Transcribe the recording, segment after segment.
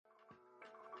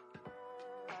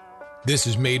This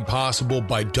is made possible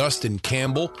by Dustin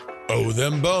Campbell, Oh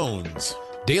Them Bones,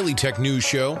 Daily Tech News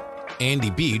Show,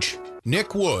 Andy Beach,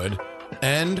 Nick Wood,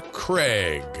 and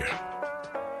Craig.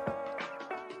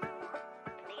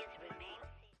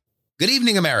 Good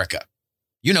evening, America.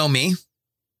 You know me.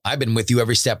 I've been with you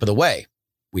every step of the way,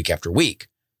 week after week,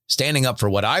 standing up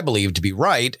for what I believe to be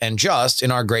right and just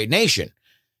in our great nation.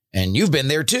 And you've been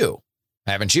there too,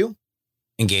 haven't you?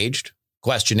 Engaged,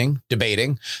 questioning,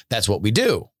 debating. That's what we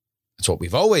do. That's what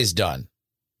we've always done.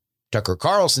 Tucker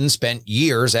Carlson spent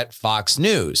years at Fox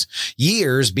News,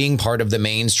 years being part of the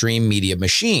mainstream media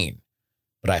machine.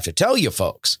 But I have to tell you,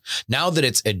 folks, now that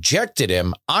it's ejected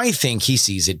him, I think he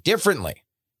sees it differently.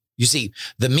 You see,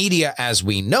 the media as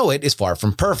we know it is far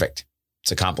from perfect.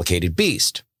 It's a complicated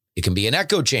beast. It can be an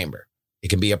echo chamber. It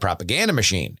can be a propaganda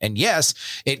machine. And yes,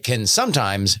 it can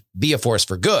sometimes be a force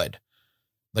for good.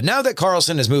 But now that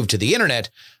Carlson has moved to the internet,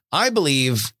 I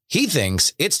believe he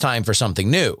thinks it's time for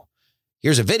something new.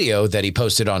 Here's a video that he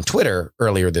posted on Twitter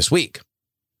earlier this week.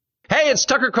 Hey, it's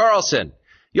Tucker Carlson.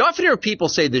 You often hear people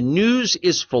say the news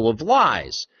is full of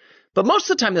lies. But most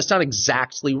of the time, that's not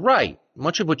exactly right.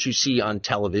 Much of what you see on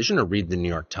television or read the New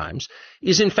York Times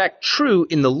is in fact true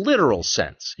in the literal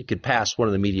sense. It could pass one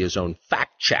of the media's own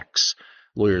fact checks.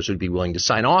 Lawyers would be willing to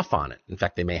sign off on it. In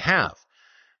fact, they may have.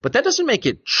 But that doesn't make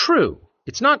it true.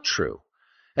 It's not true.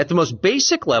 At the most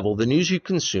basic level, the news you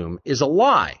consume is a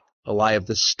lie of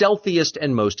the stealthiest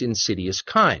and most insidious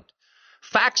kind.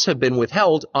 Facts have been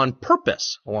withheld on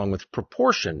purpose, along with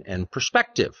proportion and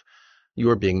perspective. You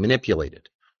are being manipulated.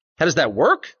 How does that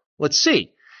work? Let's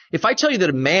see. If I tell you that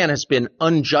a man has been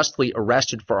unjustly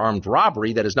arrested for armed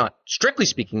robbery, that is not, strictly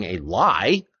speaking, a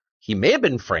lie. He may have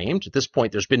been framed. At this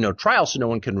point, there's been no trial, so no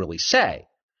one can really say.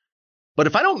 But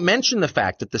if I don't mention the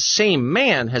fact that the same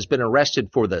man has been arrested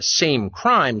for the same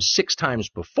crime 6 times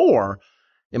before,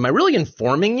 am I really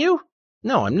informing you?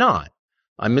 No, I'm not.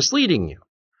 I'm misleading you.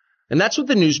 And that's what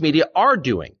the news media are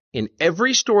doing in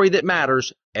every story that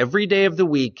matters, every day of the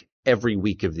week, every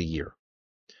week of the year.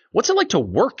 What's it like to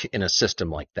work in a system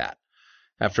like that?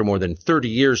 After more than 30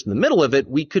 years in the middle of it,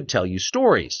 we could tell you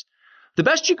stories. The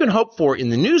best you can hope for in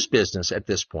the news business at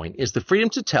this point is the freedom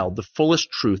to tell the fullest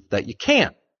truth that you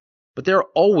can. But there are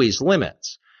always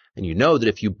limits. And you know that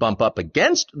if you bump up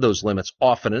against those limits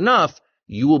often enough,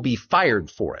 you will be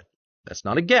fired for it. That's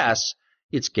not a guess.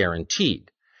 It's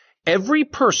guaranteed. Every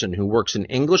person who works in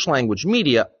English language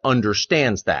media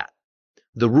understands that.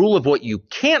 The rule of what you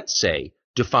can't say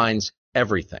defines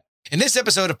everything. In this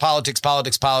episode of Politics,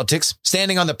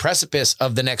 standing on the precipice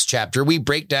of the next chapter, we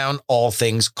break down all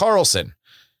things Carlson.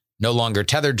 No longer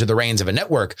tethered to the reins of a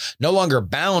network, no longer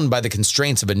bound by the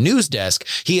constraints of a news desk,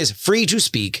 he is free to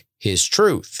speak his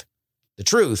truth. The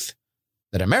truth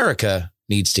that America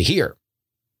needs to hear.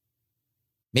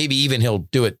 Maybe even he'll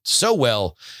do it so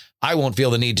well, I won't feel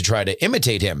the need to try to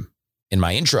imitate him in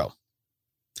my intro.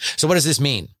 So what does this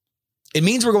mean? It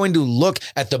means we're going to look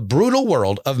at the brutal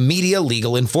world of media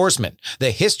legal enforcement,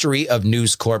 the history of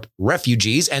News Corp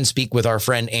refugees, and speak with our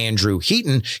friend Andrew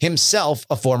Heaton, himself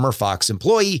a former Fox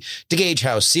employee, to gauge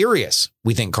how serious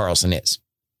we think Carlson is.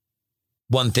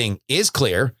 One thing is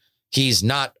clear, he's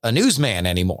not a newsman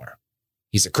anymore.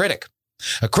 He's a critic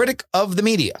of the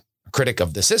media, a critic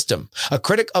of the system, a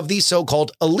critic of these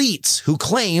so-called elites who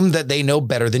claim that they know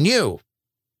better than you,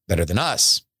 better than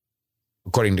us.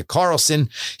 According to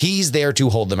Carlson, he's there to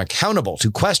hold them accountable,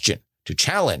 to question, to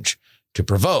challenge, to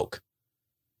provoke.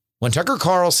 When Tucker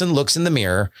Carlson looks in the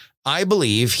mirror, I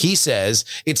believe he says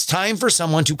it's time for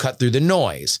someone to cut through the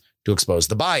noise, to expose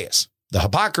the bias, the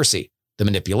hypocrisy, the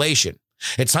manipulation.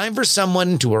 It's time for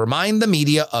someone to remind the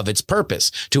media of its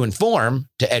purpose, to inform,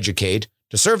 to educate,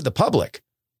 to serve the public,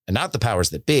 and not the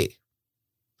powers that be.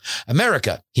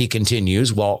 America, he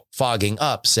continues while fogging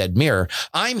up said mirror,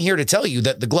 I'm here to tell you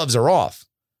that the gloves are off.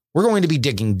 We're going to be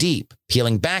digging deep,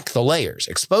 peeling back the layers,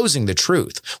 exposing the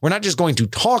truth. We're not just going to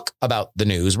talk about the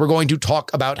news. We're going to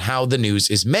talk about how the news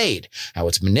is made, how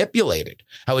it's manipulated,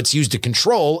 how it's used to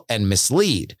control and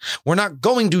mislead. We're not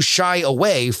going to shy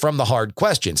away from the hard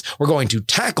questions. We're going to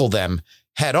tackle them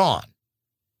head on.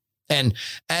 And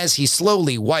as he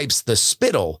slowly wipes the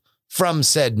spittle from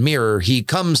said mirror, he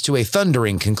comes to a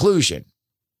thundering conclusion.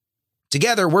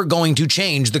 Together, we're going to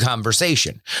change the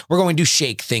conversation. We're going to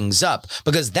shake things up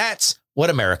because that's what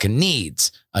America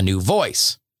needs. A new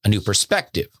voice, a new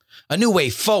perspective, a new way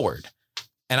forward.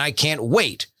 And I can't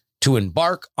wait to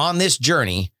embark on this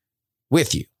journey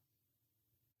with you.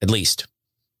 At least,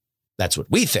 that's what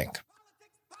we think.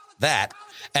 That,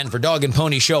 and for Dog and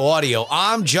Pony Show Audio,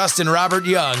 I'm Justin Robert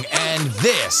Young, and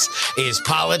this is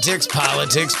Politics.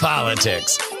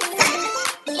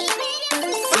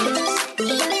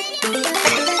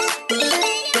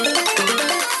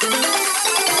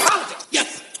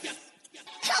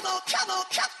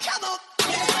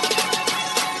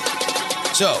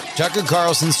 So, Tucker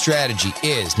Carlson's strategy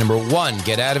is, number one,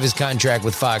 get out of his contract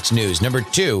with Fox News. Number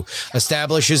two,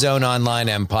 establish his own online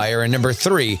empire. And number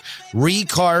three,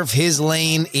 recarve his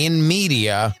lane in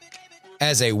media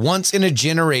as a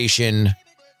once-in-a-generation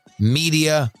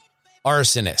media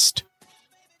arsonist.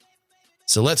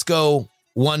 So let's go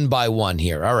one by one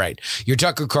here. All right, you're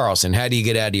Tucker Carlson. How do you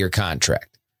get out of your contract?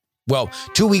 Well,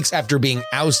 2 weeks after being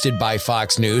ousted by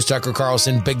Fox News, Tucker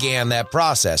Carlson began that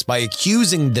process by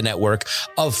accusing the network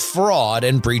of fraud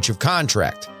and breach of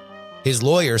contract. His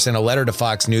lawyer sent a letter to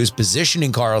Fox News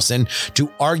positioning Carlson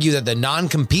to argue that the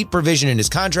non-compete provision in his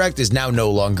contract is now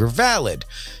no longer valid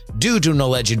due to an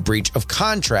alleged breach of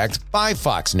contract by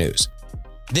Fox News.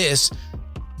 This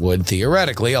would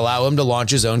theoretically allow him to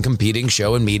launch his own competing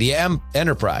show and media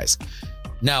enterprise.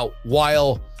 Now,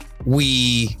 while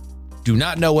we do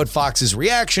not know what Fox's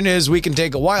reaction is, we can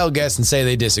take a wild guess and say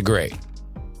they disagree.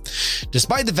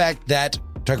 Despite the fact that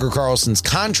Tucker Carlson's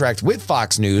contract with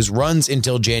Fox News runs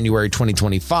until January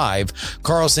 2025,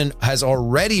 Carlson has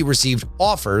already received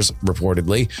offers,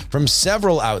 reportedly, from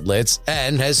several outlets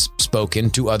and has spoken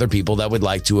to other people that would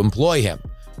like to employ him.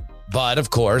 But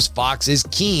of course, Fox is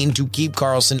keen to keep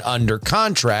Carlson under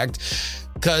contract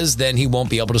because then he won't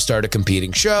be able to start a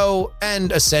competing show,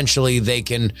 and essentially they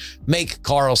can make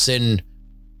Carlson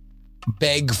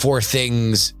beg for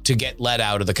things to get let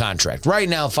out of the contract. Right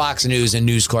now, Fox News and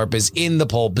News Corp is in the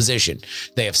pole position.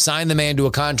 They have signed the man to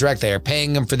a contract. They are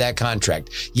paying him for that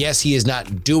contract. Yes, he is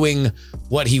not doing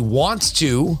what he wants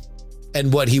to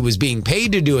and what he was being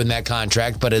paid to do in that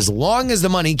contract, but as long as the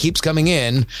money keeps coming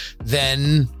in,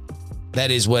 then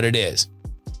that is what it is.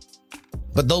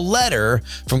 But the letter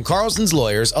from Carlson's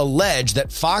lawyers alleged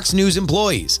that Fox News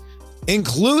employees,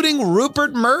 including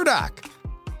Rupert Murdoch,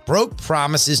 broke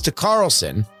promises to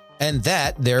Carlson, and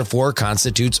that therefore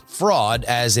constitutes fraud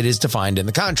as it is defined in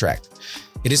the contract.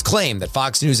 It is claimed that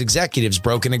Fox News executives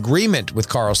broke an agreement with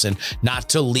Carlson not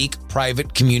to leak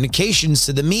private communications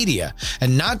to the media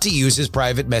and not to use his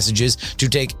private messages to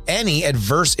take any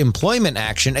adverse employment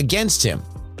action against him.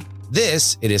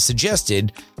 This, it is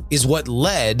suggested, is what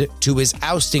led to his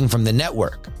ousting from the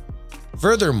network.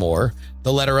 Furthermore,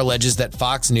 the letter alleges that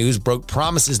Fox News broke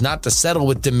promises not to settle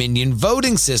with Dominion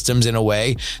voting systems in a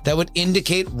way that would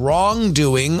indicate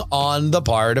wrongdoing on the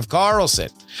part of Carlson,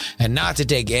 and not to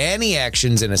take any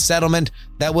actions in a settlement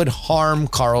that would harm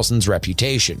Carlson's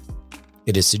reputation.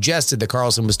 It is suggested that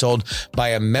Carlson was told by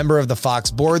a member of the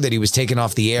Fox board that he was taken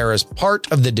off the air as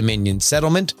part of the Dominion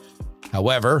settlement.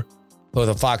 However, both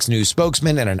a Fox News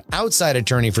spokesman and an outside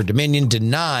attorney for Dominion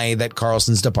deny that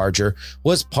Carlson's departure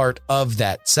was part of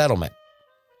that settlement.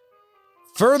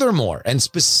 Furthermore, and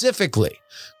specifically,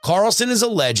 Carlson is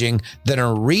alleging that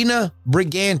Irina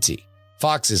Briganti,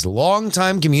 Fox's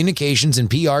longtime communications and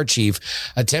PR chief,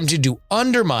 attempted to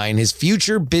undermine his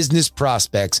future business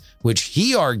prospects, which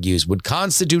he argues would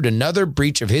constitute another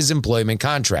breach of his employment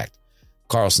contract.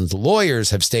 Carlson's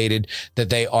lawyers have stated that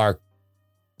they are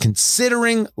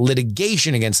considering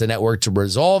litigation against the network to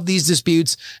resolve these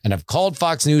disputes and have called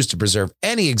Fox News to preserve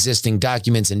any existing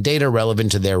documents and data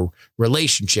relevant to their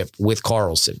relationship with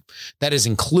Carlson. That is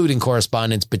including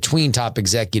correspondence between top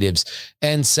executives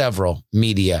and several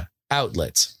media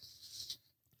outlets.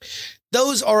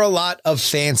 Those are a lot of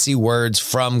fancy words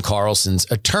from Carlson's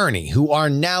attorney, who are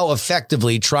now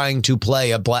effectively trying to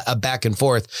play a back and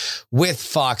forth with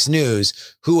Fox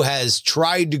News, who has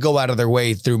tried to go out of their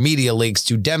way through media leaks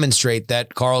to demonstrate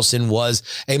that Carlson was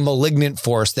a malignant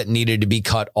force that needed to be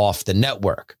cut off the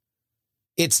network.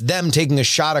 It's them taking a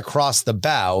shot across the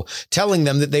bow, telling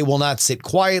them that they will not sit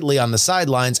quietly on the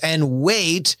sidelines and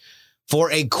wait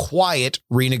for a quiet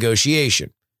renegotiation.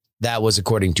 That was,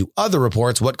 according to other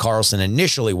reports, what Carlson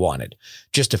initially wanted,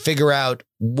 just to figure out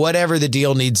whatever the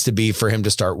deal needs to be for him to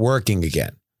start working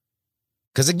again.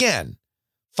 Because again,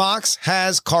 Fox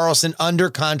has Carlson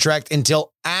under contract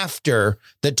until after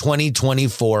the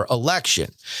 2024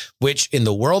 election, which in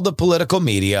the world of political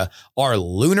media, our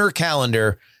lunar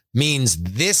calendar means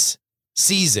this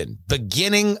season,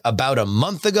 beginning about a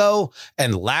month ago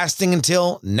and lasting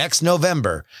until next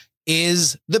November,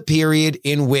 is the period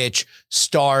in which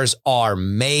stars are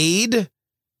made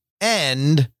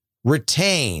and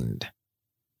retained.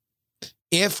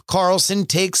 If Carlson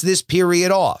takes this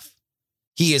period off,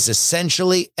 he is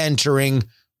essentially entering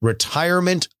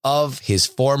retirement of his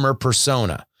former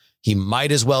persona. He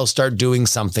might as well start doing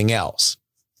something else.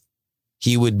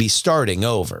 He would be starting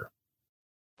over.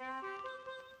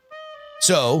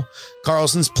 So,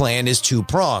 Carlson's plan is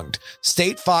two-pronged.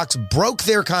 State Fox broke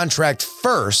their contract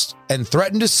first and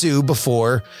threatened to sue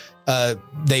before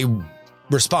they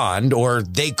respond, or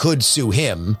they could sue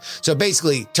him. So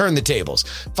basically, turn the tables.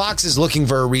 Fox is looking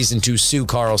for a reason to sue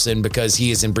Carlson because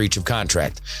he is in breach of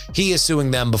contract. He is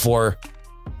suing them before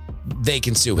they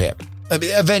can sue him. I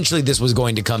mean, eventually, this was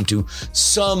going to come to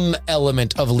some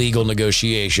element of legal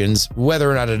negotiations.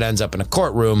 Whether or not it ends up in a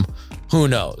courtroom, who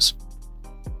knows?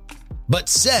 But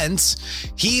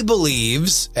since he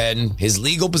believes, and his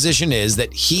legal position is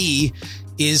that he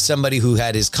is somebody who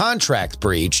had his contract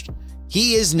breached,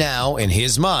 he is now, in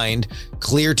his mind,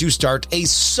 clear to start a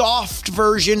soft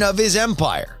version of his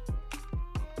empire.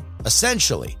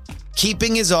 Essentially,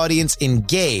 keeping his audience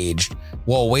engaged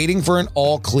while waiting for an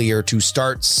all clear to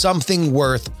start something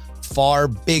worth far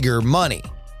bigger money.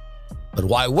 But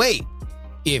why wait?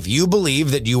 If you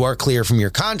believe that you are clear from your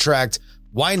contract,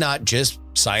 why not just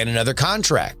sign another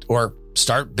contract or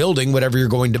start building whatever you're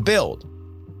going to build?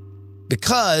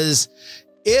 Because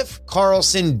if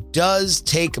Carlson does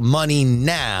take money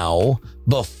now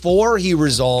before he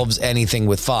resolves anything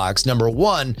with Fox, number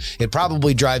one, it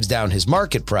probably drives down his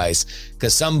market price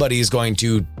because somebody is going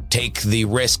to take the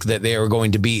risk that they are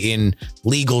going to be in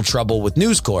legal trouble with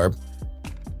News Corp.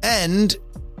 And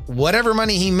whatever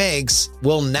money he makes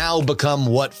will now become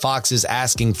what Fox is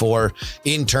asking for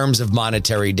in terms of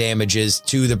monetary damages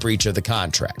to the breach of the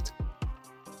contract.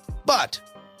 But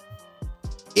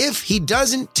if he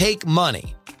doesn't take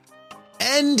money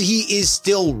and he is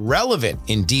still relevant,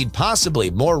 indeed possibly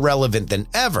more relevant than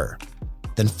ever,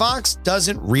 then Fox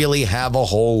doesn't really have a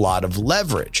whole lot of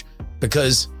leverage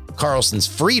because Carlson's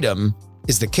freedom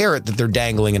is the carrot that they're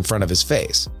dangling in front of his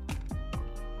face.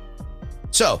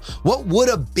 So, what would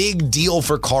a big deal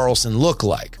for Carlson look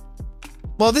like?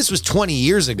 Well, this was 20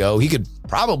 years ago. He could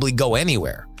probably go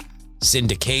anywhere.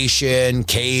 Syndication,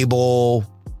 cable,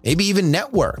 maybe even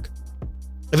network.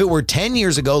 If it were 10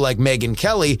 years ago, like Megyn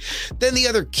Kelly, then the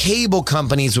other cable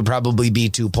companies would probably be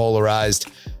too polarized.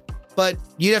 But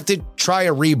you'd have to try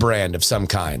a rebrand of some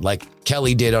kind, like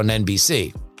Kelly did on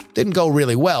NBC. Didn't go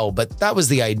really well, but that was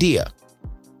the idea.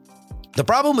 The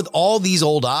problem with all these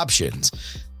old options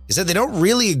is that they don't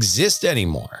really exist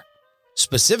anymore,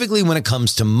 specifically when it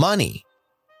comes to money.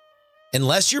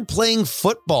 Unless you're playing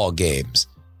football games,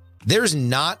 there's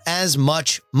not as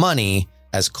much money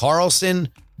as Carlson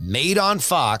made on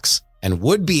Fox and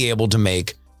would be able to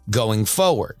make going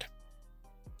forward.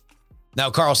 Now,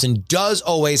 Carlson does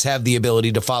always have the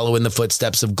ability to follow in the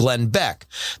footsteps of Glenn Beck,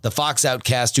 the Fox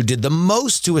outcast who did the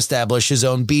most to establish his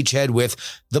own beachhead with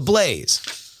The Blaze.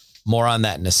 More on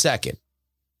that in a second.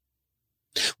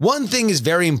 One thing is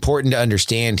very important to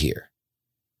understand here.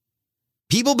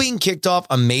 People being kicked off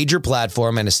a major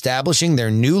platform and establishing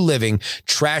their new living,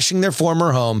 trashing their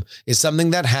former home, is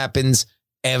something that happens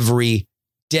every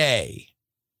day.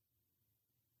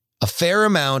 A fair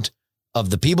amount of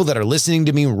the people that are listening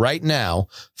to me right now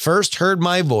first heard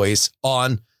my voice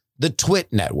on the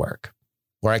Twit Network,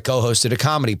 where I co-hosted a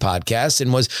comedy podcast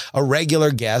and was a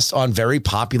regular guest on very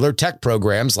popular tech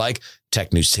programs like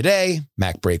Tech News Today,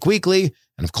 Mac Break Weekly,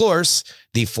 and of course,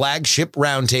 the flagship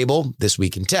roundtable, This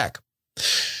Week in Tech.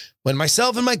 When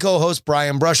myself and my co-host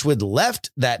Brian Brushwood left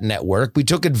that network, we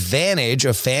took advantage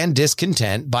of fan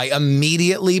discontent by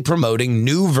immediately promoting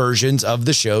new versions of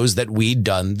the shows that we'd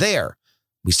done there.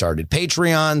 We started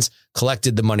Patreons,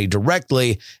 collected the money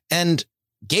directly, and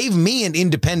gave me an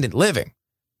independent living.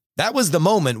 That was the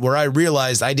moment where I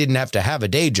realized I didn't have to have a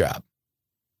day job.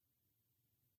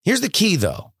 Here's the key,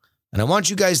 though, and I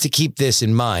want you guys to keep this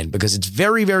in mind because it's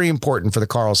very, very important for the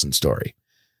Carlson story.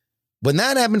 When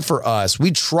that happened for us, we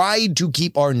tried to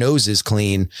keep our noses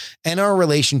clean and our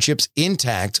relationships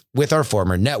intact with our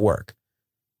former network.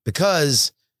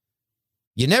 Because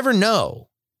you never know.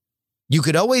 You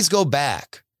could always go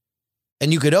back,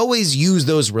 and you could always use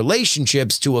those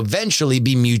relationships to eventually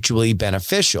be mutually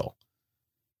beneficial.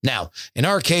 Now, in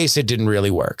our case, it didn't really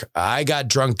work. I got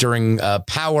drunk during a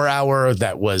power hour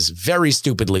that was very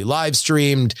stupidly live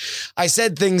streamed. I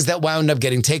said things that wound up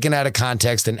getting taken out of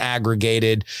context and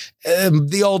aggregated.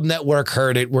 The old network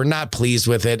heard it. We're not pleased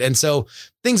with it. And so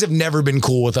things have never been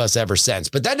cool with us ever since.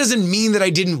 But that doesn't mean that I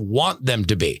didn't want them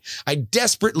to be. I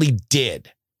desperately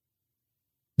did.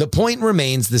 The point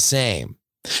remains the same.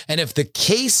 And if the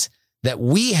case that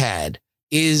we had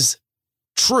is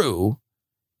true,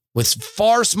 with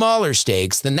far smaller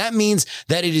stakes, then that means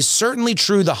that it is certainly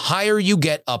true the higher you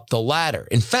get up the ladder.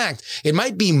 In fact, it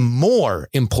might be more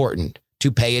important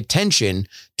to pay attention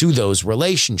to those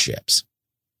relationships.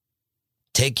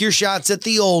 Take your shots at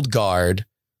the old guard,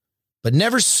 but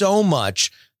never so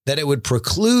much that it would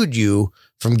preclude you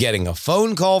from getting a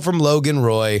phone call from Logan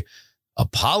Roy,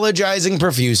 apologizing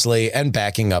profusely and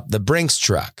backing up the Brinks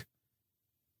truck.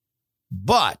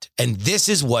 But, and this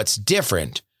is what's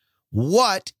different,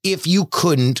 what if you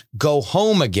couldn't go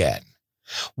home again?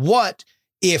 What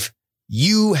if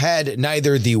you had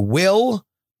neither the will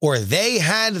or they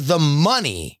had the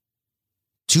money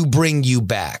to bring you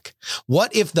back?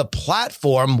 What if the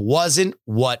platform wasn't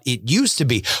what it used to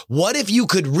be? What if you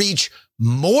could reach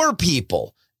more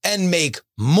people and make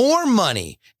more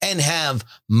money and have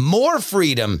more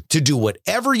freedom to do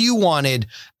whatever you wanted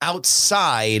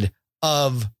outside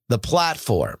of the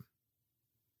platform?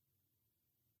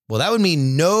 Well, that would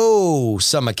mean no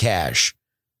sum of cash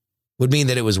would mean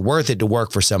that it was worth it to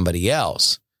work for somebody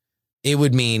else. It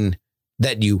would mean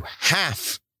that you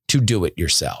have to do it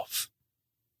yourself.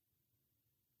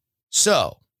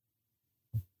 So,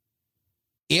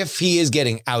 if he is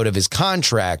getting out of his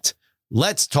contract,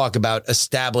 let's talk about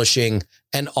establishing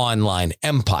an online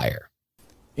empire.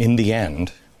 In the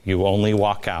end, you only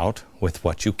walk out with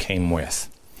what you came with.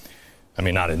 I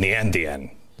mean, not in the end.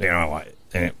 You know,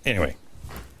 anyway,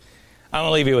 I'm going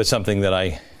to leave you with something that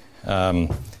I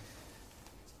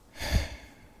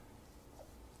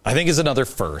think is another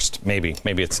first. Maybe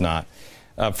it's not.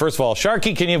 First of all,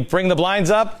 Sharky, can you bring the blinds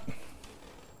up?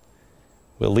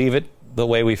 We'll leave it the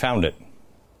way we found it.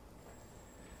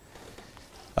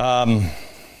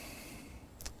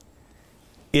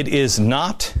 It is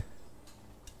not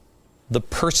the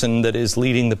person that is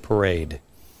leading the parade.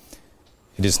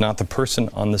 It is not the person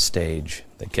on the stage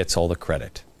that gets all the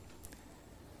credit.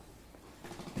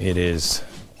 It is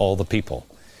all the people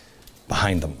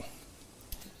behind them.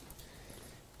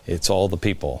 It's all the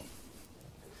people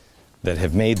that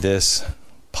have made this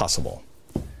possible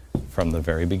from the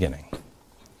very beginning.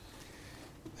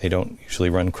 They don't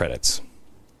usually run credits.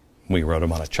 We wrote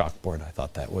them on a chalkboard. I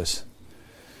thought that was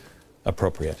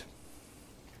appropriate.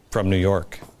 From New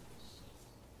York.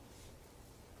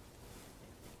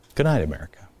 Good night,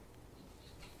 America.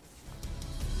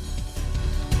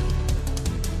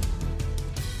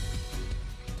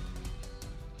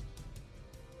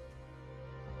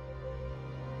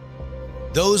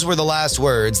 Those were the last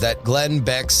words that Glenn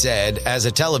Beck said as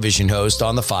a television host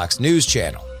on the Fox News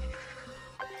Channel.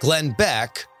 Glenn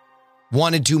Beck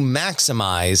wanted to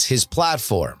maximize his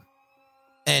platform,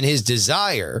 and his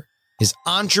desire, his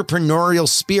entrepreneurial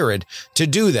spirit to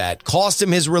do that cost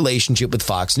him his relationship with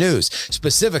Fox News,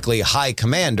 specifically High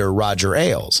Commander Roger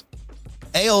Ailes.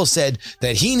 Ailes said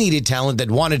that he needed talent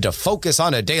that wanted to focus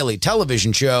on a daily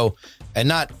television show and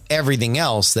not everything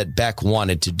else that Beck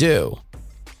wanted to do.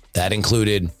 That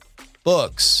included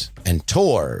books and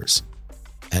tours,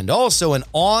 and also an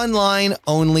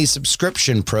online-only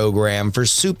subscription program for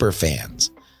superfans,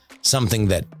 something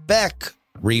that Beck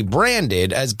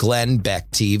rebranded as Glenn Beck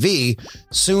TV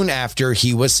soon after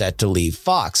he was set to leave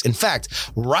Fox. In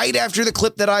fact, right after the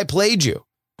clip that I played you,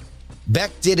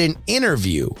 Beck did an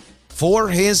interview for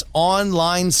his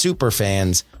online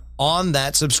superfans on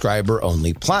that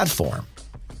subscriber-only platform.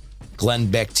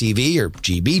 Glenn Beck TV, or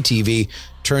GBTV,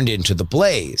 turned into The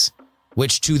Blaze,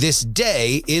 which to this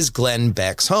day is Glenn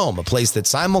Beck's home, a place that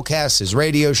simulcasts his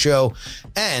radio show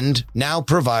and now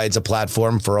provides a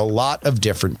platform for a lot of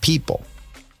different people.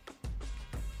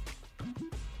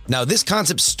 Now, this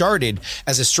concept started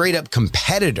as a straight-up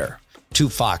competitor to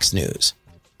Fox News.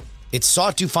 It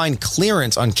sought to find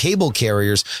clearance on cable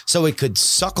carriers so it could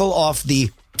suckle off the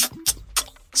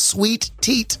sweet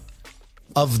teat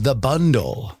of the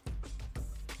bundle.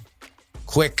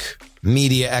 Quick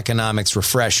media economics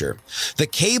refresher. The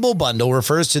cable bundle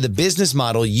refers to the business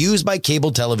model used by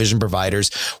cable television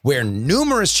providers where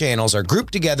numerous channels are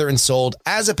grouped together and sold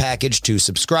as a package to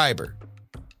subscriber.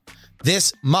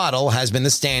 This model has been the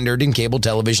standard in cable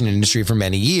television industry for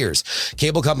many years.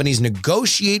 Cable companies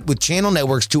negotiate with channel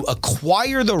networks to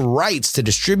acquire the rights to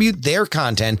distribute their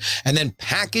content and then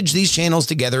package these channels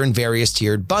together in various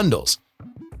tiered bundles.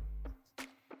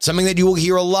 Something that you will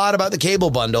hear a lot about the cable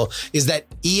bundle is that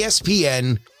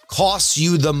ESPN costs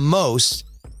you the most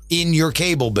in your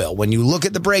cable bill when you look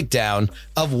at the breakdown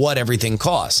of what everything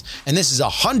costs. And this is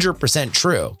 100%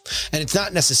 true. And it's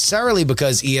not necessarily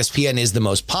because ESPN is the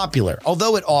most popular,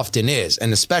 although it often is,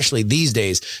 and especially these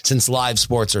days since live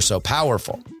sports are so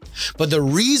powerful. But the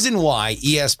reason why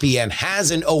ESPN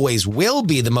has and always will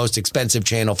be the most expensive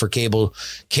channel for cable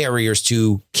carriers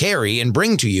to carry and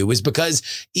bring to you is because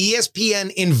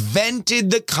ESPN invented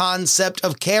the concept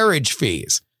of carriage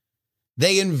fees.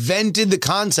 They invented the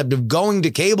concept of going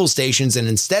to cable stations, and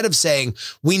instead of saying,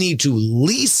 we need to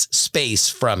lease space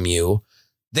from you,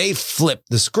 they flipped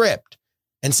the script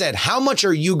and said, how much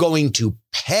are you going to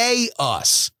pay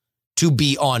us to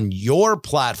be on your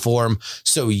platform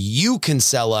so you can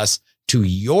sell us to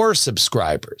your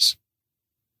subscribers?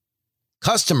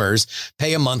 Customers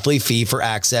pay a monthly fee for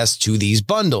access to these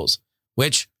bundles,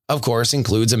 which of course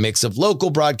includes a mix of local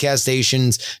broadcast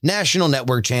stations, national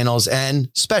network channels, and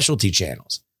specialty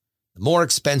channels. The more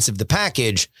expensive the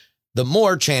package, the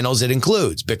more channels it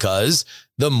includes, because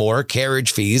the more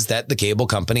carriage fees that the cable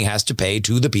company has to pay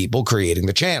to the people creating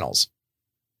the channels.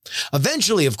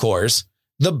 Eventually, of course,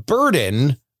 the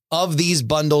burden of these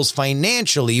bundles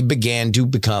financially began to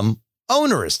become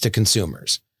onerous to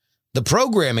consumers. The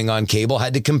programming on cable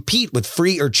had to compete with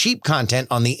free or cheap content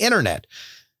on the internet,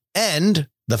 and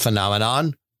the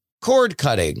phenomenon cord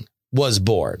cutting was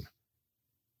born.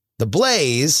 The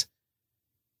Blaze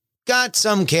got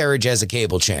some carriage as a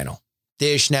cable channel,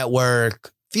 Dish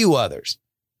Network, few others,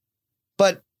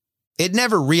 but it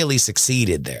never really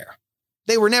succeeded there.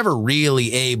 They were never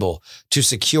really able to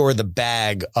secure the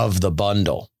bag of the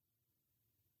bundle.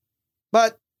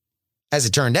 But as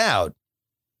it turned out,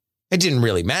 it didn't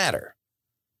really matter.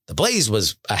 The Blaze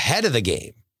was ahead of the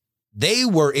game. They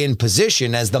were in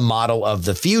position as the model of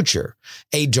the future,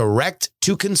 a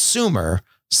direct-to-consumer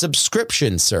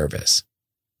subscription service.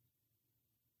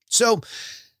 So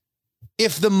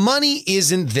if the money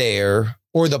isn't there,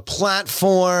 or the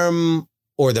platform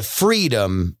or the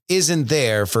freedom isn't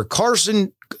there for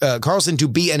Carlson to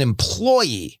be an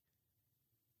employee,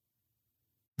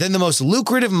 then the most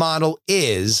lucrative model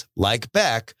is, like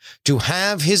Beck, to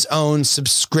have his own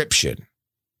subscription.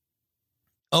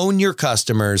 Own your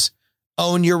customers,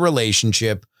 own your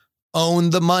relationship,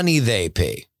 own the money they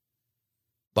pay.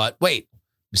 But wait,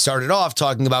 we started off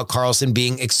talking about Carlson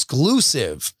being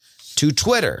exclusive to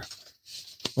Twitter.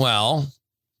 Well,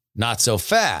 not so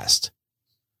fast.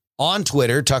 On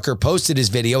Twitter, Tucker posted his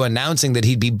video announcing that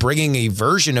he'd be bringing a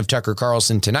version of Tucker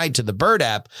Carlson tonight to the Bird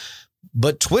app.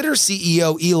 But Twitter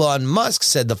CEO Elon Musk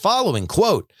said the following,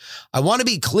 quote, "I want to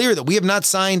be clear that we have not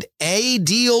signed a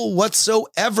deal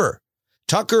whatsoever.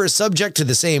 Tucker is subject to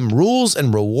the same rules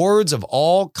and rewards of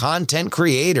all content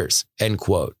creators," end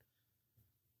quote.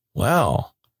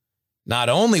 Well, not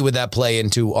only would that play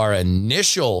into our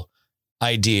initial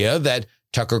idea that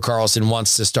Tucker Carlson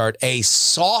wants to start a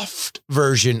soft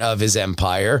version of his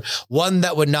empire, one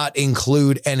that would not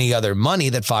include any other money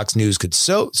that Fox News could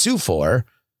sue for.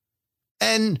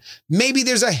 And maybe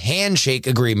there's a handshake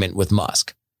agreement with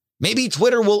Musk. Maybe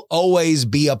Twitter will always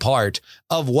be a part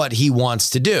of what he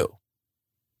wants to do.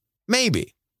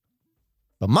 Maybe.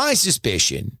 But my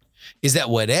suspicion is that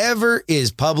whatever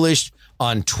is published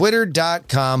on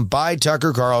twitter.com by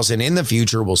Tucker Carlson in the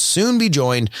future will soon be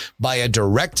joined by a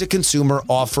direct-to-consumer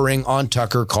offering on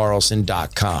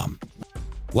tuckercarlson.com.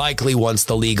 Likely once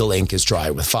the legal ink is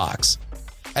dry with Fox.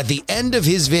 At the end of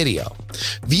his video,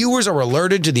 viewers are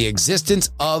alerted to the existence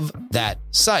of that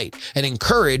site and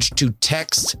encouraged to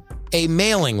text a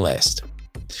mailing list.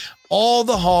 All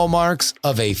the hallmarks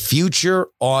of a future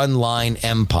online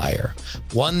empire,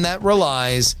 one that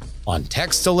relies on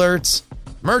text alerts,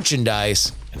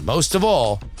 merchandise, and most of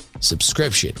all,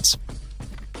 subscriptions.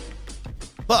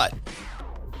 But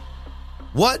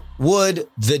what would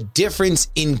the difference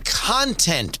in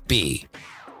content be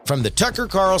from the Tucker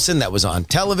Carlson that was on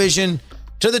television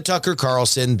to the Tucker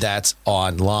Carlson that's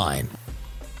online?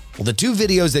 Well, the two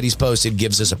videos that he's posted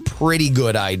gives us a pretty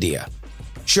good idea.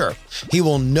 Sure, he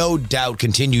will no doubt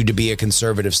continue to be a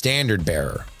conservative standard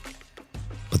bearer.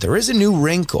 But there is a new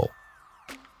wrinkle.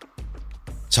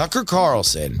 Tucker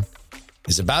Carlson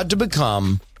is about to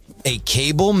become a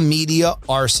cable media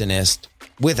arsonist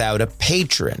without a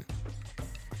patron.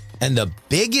 And the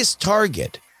biggest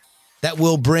target that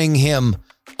will bring him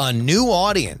a new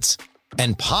audience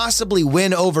and possibly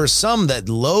win over some that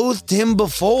loathed him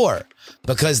before,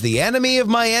 because the enemy of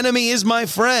my enemy is my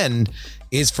friend,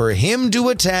 is for him to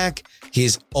attack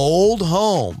his old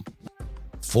home,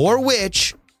 for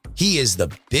which he is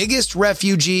the biggest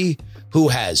refugee who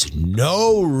has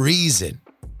no reason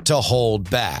to hold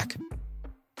back.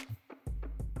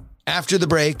 After the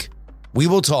break, we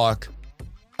will talk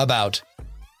about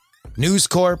News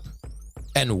Corp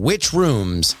and which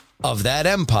rooms of that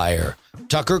empire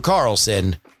Tucker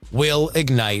Carlson will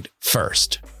ignite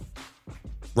first.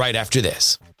 Right after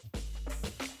this.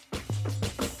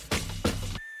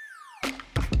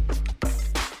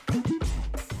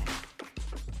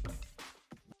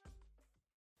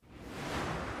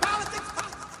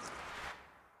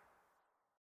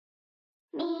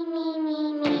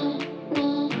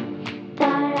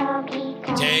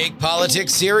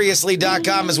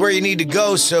 TakePoliticsSeriously.com is where you need to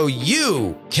go so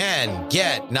you can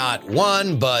get not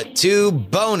one, but two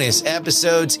bonus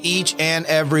episodes each and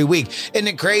every week. Isn't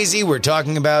it crazy? We're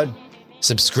talking about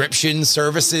subscription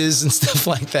services and stuff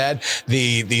like that,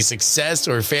 the success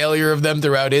or failure of them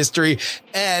throughout history.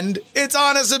 And it's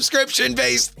on a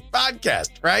subscription-based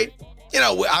podcast, right? You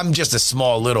know, I'm just a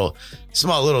small little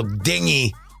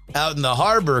dinghy out in the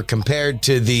harbor compared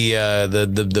to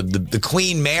the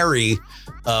Queen Mary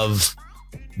of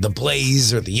the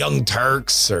Blaze or the Young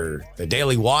Turks or the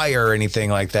Daily Wire or anything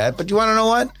like that. But you want to know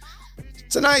what?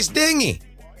 It's a nice dinghy.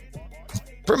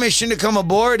 Permission to come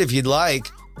aboard if you'd like.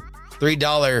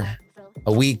 $3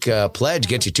 a week pledge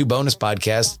gets you 2 bonus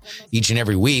podcasts each and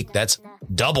every week. That's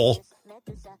double.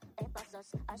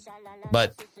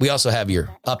 But we also have your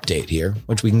update here,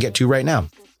 which we can get to right now.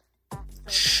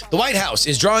 The White House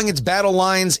is drawing its battle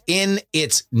lines in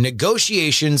its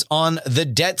negotiations on the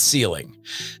debt ceiling.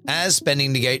 As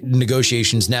spending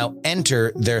negotiations now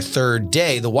enter their 3rd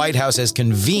day, the White House has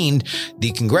convened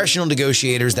the congressional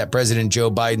negotiators that President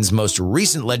Joe Biden's most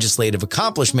recent legislative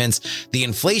accomplishments, the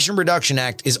Inflation Reduction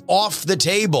Act, is off the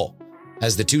table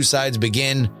as the two sides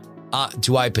begin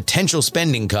to eye potential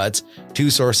spending cuts. 2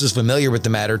 sources familiar with the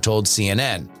matter told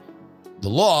CNN. The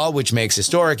law, which makes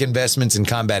historic investments in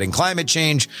combating climate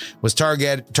change, was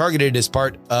targeted as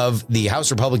part of the House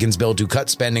Republicans' bill to cut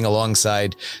spending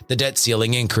alongside the debt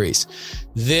ceiling increase.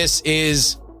 This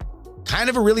is kind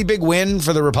of a really big win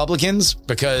for the Republicans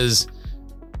because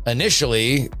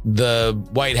initially the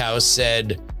White House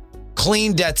said,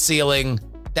 clean debt ceiling,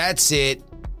 that's it,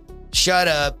 shut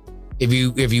up. If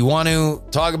you want to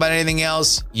talk about anything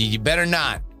else, you better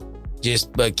not.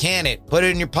 Just can it, put it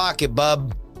in your pocket,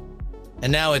 bub.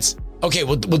 And now it's, okay,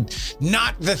 well,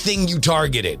 not the thing you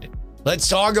targeted. Let's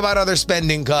talk about other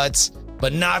spending cuts,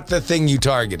 but not the thing you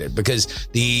targeted. Because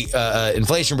the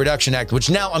Inflation Reduction Act, which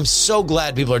now I'm so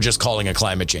glad people are just calling a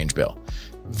climate change bill.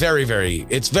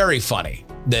 It's very funny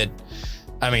that,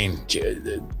 I mean,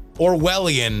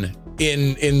 Orwellian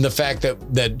in the fact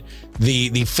that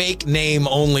the fake name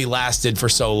only lasted for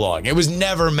so long. It was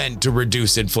never meant to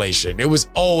reduce inflation. It was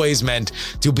always meant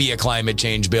to be a climate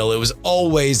change bill. It was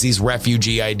always these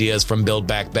refugee ideas from Build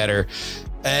Back Better.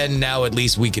 And now at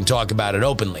least we can talk about it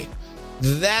openly.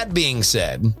 That being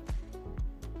said,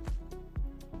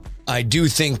 I do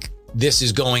think this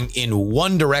is going in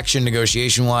one direction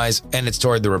negotiation-wise, and it's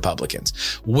toward the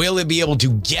Republicans. Will it be able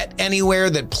to get anywhere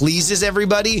that pleases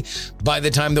everybody by the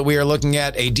time that we are looking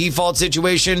at a default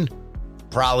situation?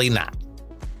 Probably not.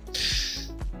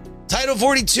 Title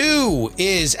 42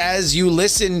 is, as you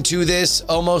listen to this,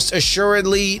 almost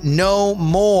assuredly no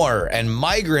more, and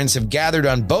migrants have gathered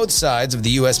on both sides of the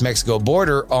U.S.-Mexico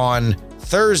border on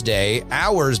Thursday,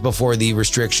 hours before the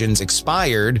restrictions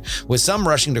expired, with some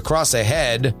rushing to cross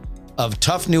ahead of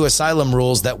tough new asylum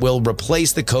rules that will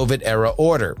replace the COVID-era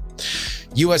order.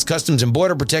 U.S. Customs and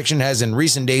Border Protection has in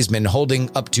recent days been holding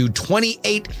up to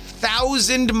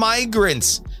 28,000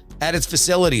 migrants at its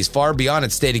facilities, far beyond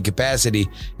its stated capacity,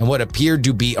 and what appeared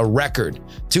to be a record.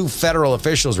 2 federal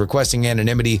officials requesting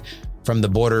anonymity from the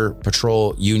Border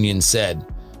Patrol Union said,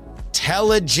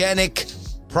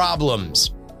 telegenic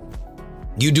problems.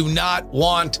 You do not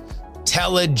want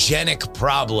telegenic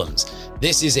problems.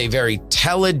 This is a very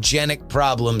telegenic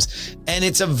problems, and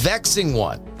it's a vexing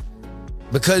one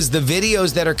because the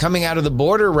videos that are coming out of the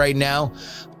border right now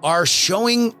are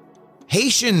showing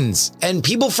Haitians and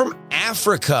people from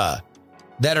Africa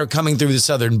that are coming through the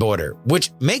southern border,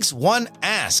 which makes one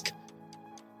ask,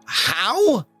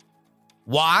 how?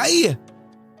 Why?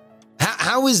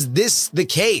 How is this the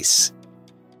case?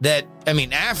 That, I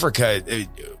mean, Africa,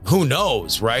 who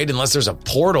knows, right? Unless there's a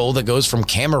portal that goes from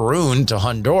Cameroon to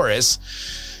Honduras.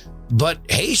 But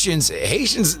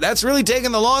Haitians, that's really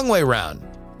taking the long way around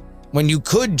when you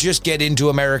could just get into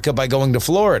America by going to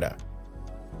Florida.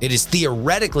 It is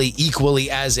theoretically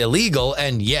equally as illegal,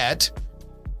 and yet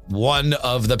one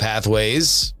of the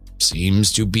pathways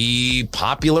seems to be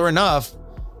popular enough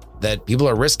that people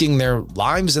are risking their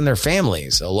lives and their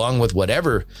families, along with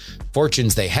whatever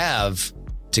fortunes they have,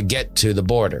 to get to the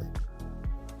border.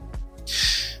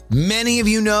 Many of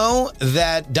you know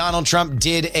that Donald Trump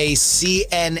did a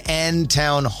CNN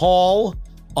town hall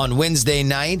on Wednesday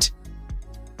night.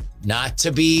 Not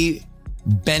to be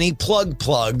Benny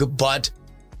plug, but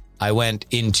I went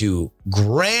into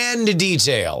grand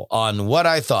detail on what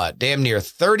I thought, damn near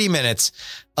 30 minutes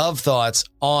of thoughts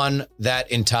on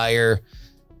that entire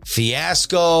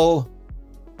fiasco.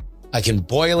 I can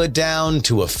boil it down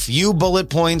to a few bullet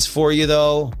points for you,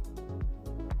 though.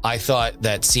 I thought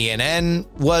that CNN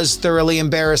was thoroughly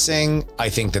embarrassing. I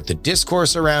think that the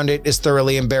discourse around it is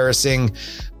thoroughly embarrassing.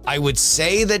 I would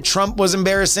say that Trump was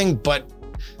embarrassing, but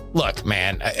look,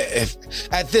 man, if,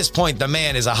 at this point, the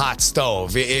man is a hot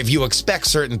stove. If you expect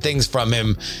certain things from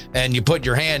him and you put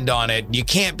your hand on it, you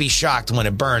can't be shocked when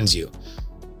it burns you.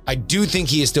 I do think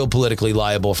he is still politically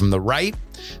liable from the right.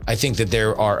 I think that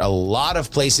there are a lot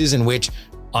of places in which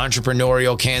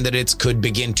entrepreneurial candidates could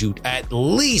begin to at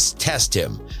least test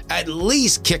him, at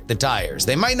least kick the tires.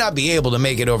 They might not be able to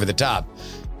make it over the top,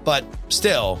 but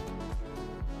still,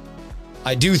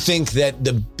 I do think that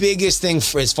the biggest thing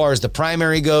as far as the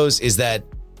primary goes is that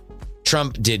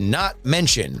Trump did not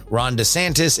mention Ron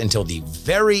DeSantis until the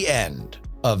very end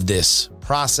of this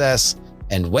process.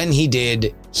 And when he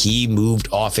did, he moved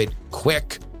off it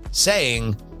quick,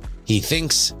 saying he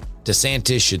thinks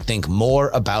DeSantis should think more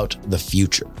about the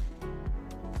future.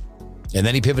 And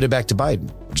then he pivoted back to Biden,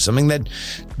 which is something that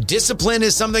discipline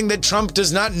is something that Trump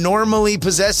does not normally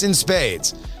possess in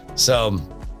spades. So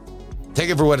take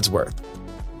it for what it's worth.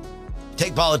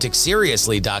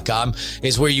 TakePoliticsSeriously.com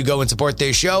is where you go and support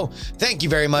this show. Thank you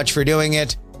very much for doing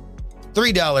it.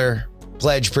 $3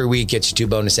 pledge per week gets you 2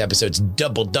 bonus episodes.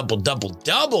 Double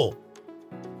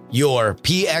your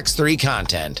PX3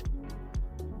 content.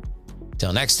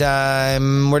 Till next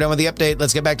time, we're done with the update.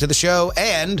 Let's get back to the show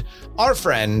and our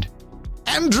friend,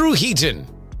 Andrew Heaton.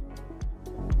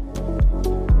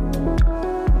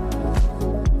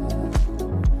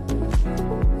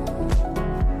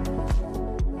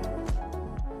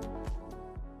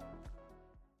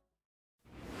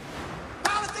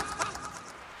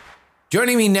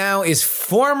 Joining me now is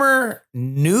former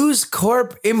News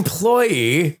Corp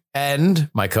employee and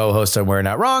my co-host on We're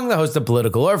Not Wrong, the host of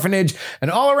Political Orphanage, and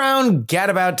all-around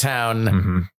gadabout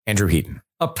town, Andrew Heaton.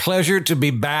 A pleasure to be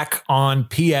back on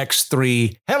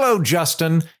PX3. Hello,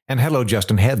 Justin, and hello,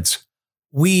 Justin Heads.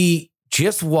 We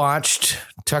just watched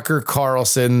Tucker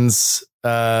Carlson's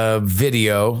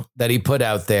video that he put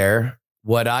out there.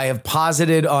 What I have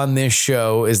posited on this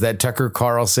show is that Tucker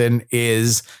Carlson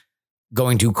is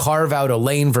going to carve out a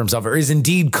lane for himself, or is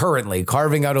indeed currently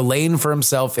carving out a lane for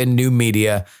himself in new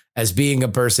media as being a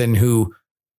person who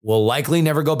will likely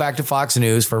never go back to Fox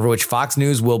News, for which Fox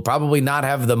News will probably not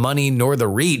have the money nor the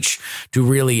reach to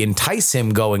really entice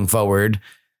him going forward,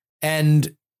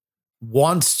 and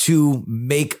wants to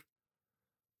make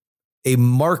a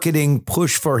marketing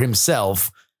push for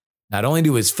himself, not only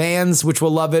to his fans, which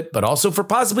will love it, but also for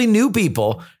possibly new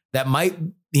people that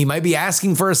he might be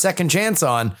asking for a second chance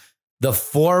on. The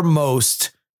foremost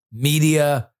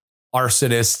media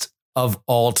arsonist of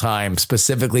all time,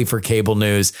 specifically for cable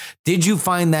news. Did you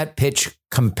find that pitch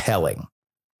compelling?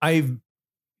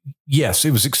 Yes, it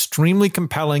was extremely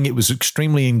compelling. It was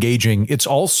extremely engaging. It's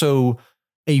also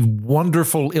a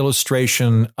wonderful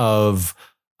illustration of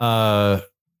not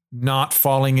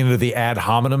falling into the ad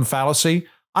hominem fallacy.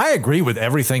 I agree with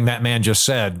everything that man just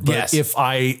said. But yes, if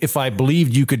I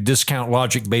believed you could discount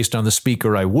logic based on the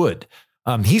speaker, I would.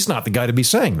 He's not the guy to be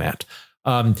saying that.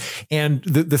 And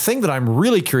the thing that I'm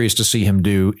really curious to see him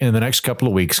do in the next couple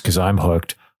of weeks, because I'm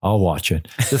hooked, I'll watch it.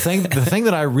 The thing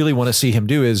that I really want to see him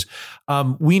do is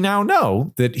we now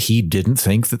know that he didn't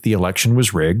think that the election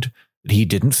was rigged, that he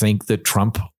didn't think that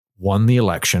Trump won the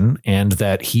election, and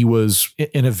that he was,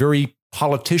 in a very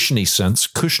politician-y sense,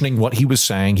 cushioning what he was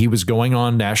saying. He was going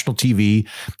on national TV,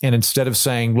 and instead of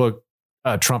saying, look,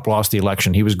 Trump lost the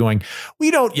election, he was going, we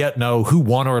don't yet know who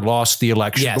won or lost the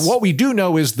election. Yes. But what we do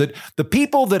know is that the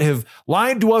people that have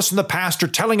lied to us in the past are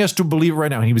telling us to believe it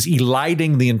right now. And he was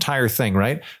eliding the entire thing,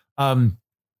 right?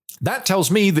 That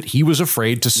tells me that he was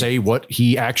afraid to say what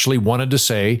he actually wanted to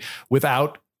say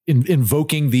without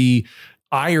invoking the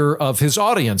ire of his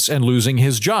audience and losing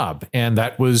his job. And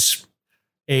that was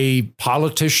a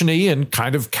politician-y and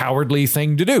kind of cowardly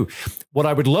thing to do. What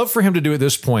I would love for him to do at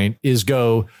this point is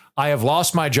go, I have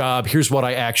lost my job. Here's what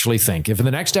I actually think. If in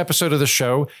the next episode of the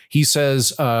show, he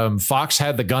says, Fox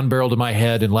had the gun barrel to my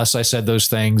head unless I said those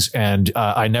things, and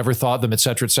I never thought them, et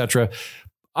cetera,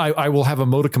 I will have a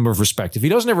modicum of respect. If he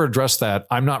doesn't ever address that,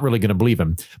 I'm not really going to believe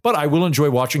him, but I will enjoy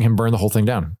watching him burn the whole thing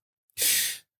down.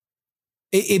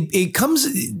 It comes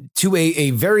to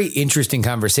a very interesting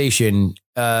conversation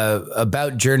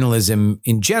about journalism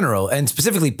in general, and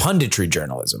specifically punditry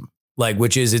journalism, like,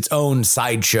 which is its own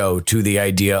sideshow to the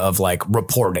idea of like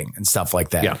reporting and stuff like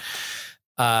that.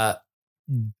 Yeah.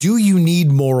 Do you need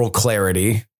moral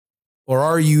clarity, or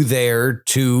are you there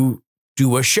to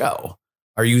do a show?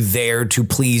 Are you there to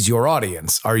please your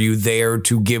audience? Are you there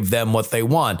to give them what they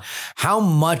want? How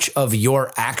much of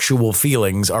your actual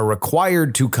feelings are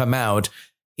required to come out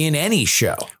in any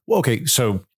show? Well, okay,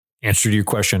 so answer to your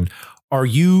question.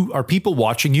 Are people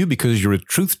watching you because you're a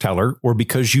truth teller, or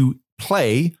because you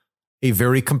play a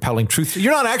very compelling truth.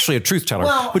 You're not actually a truth teller,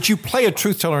 but you play a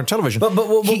truth teller on television. But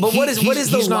what is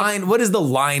the line? What is the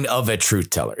line of a truth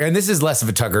teller? And this is less of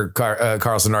a Tucker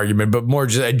Carlson argument, but more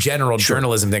just a general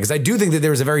journalism thing. Because I do think that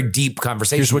there was a very deep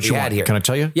conversation. Here's what you had here. Can I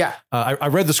tell you? Yeah. I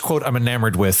read this quote I'm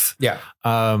enamored with. Yeah.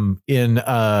 In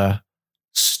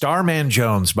Starman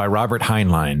Jones by Robert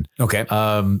Heinlein. Okay.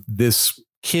 This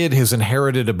kid has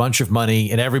inherited a bunch of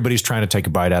money and everybody's trying to take a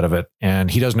bite out of it.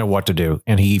 And he doesn't know what to do.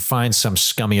 And he finds some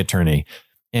scummy attorney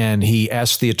and he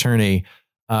asks the attorney,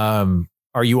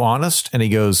 are you honest? And he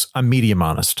goes, I'm medium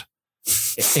honest.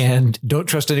 And don't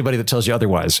trust anybody that tells you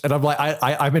otherwise. And I'm like,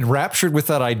 I'm enraptured with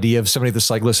that idea of somebody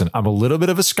that's like, listen, I'm a little bit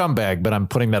of a scumbag, but I'm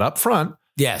putting that up front.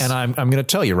 Yes. And I'm going to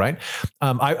tell you, right?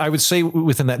 I would say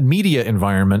within that media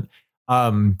environment,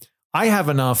 I have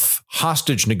enough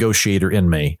hostage negotiator in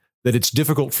me that it's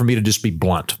difficult for me to just be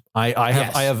blunt. I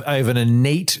have an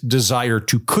innate desire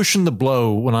to cushion the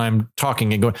blow when I'm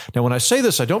talking and going, now, when I say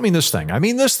this, I don't mean this thing. I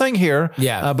mean this thing here.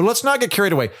 Yeah. But let's not get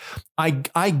carried away.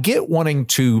 I get wanting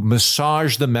to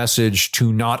massage the message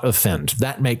to not offend.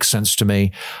 That makes sense to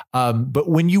me. But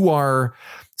when you are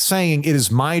saying it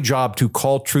is my job to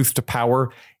call truth to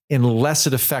power, unless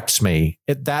it affects me,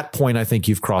 at that point, I think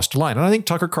you've crossed a line. And I think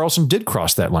Tucker Carlson did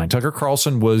cross that line. Tucker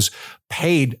Carlson was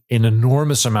paid an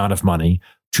enormous amount of money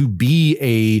to be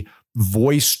a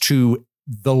voice to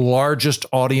the largest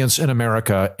audience in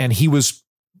America. And he was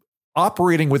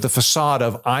operating with the facade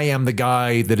of, I am the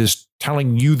guy that is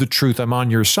telling you the truth. I'm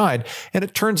on your side. And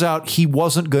it turns out he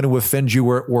wasn't going to offend you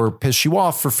or piss you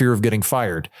off for fear of getting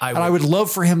fired. I would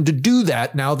love for him to do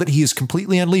that now that he is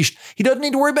completely unleashed. He doesn't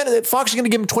need to worry about it. Fox is going to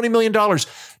give him $20 million.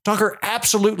 Tucker,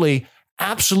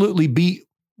 absolutely be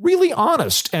really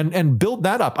honest and build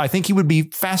that up. I think he would be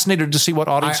fascinated to see what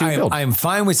audience he build. I'm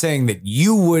fine with saying that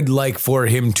you would like for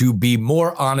him to be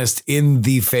more honest in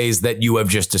the phase that you have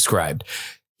just described.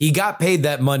 He got paid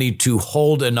that money to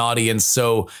hold an audience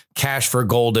so Cash for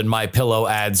Gold and My Pillow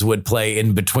ads would play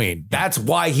in between. That's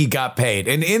why he got paid.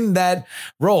 And in that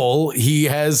role, he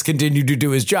has continued to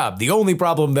do his job. The only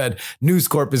problem that News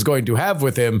Corp is going to have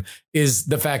with him is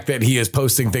the fact that he is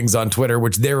posting things on Twitter,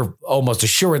 which they're almost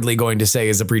assuredly going to say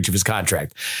is a breach of his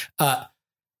contract.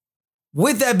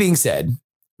 With that being said,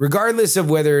 regardless of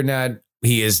whether or not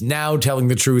he is now telling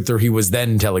the truth or he was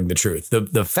then telling the truth,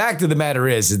 the fact of the matter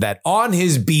is that on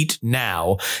his beat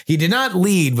now, he did not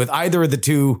lead with either of the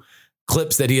two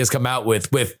clips that he has come out with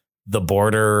the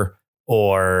border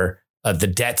or the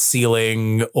debt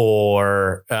ceiling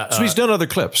or... so he's done other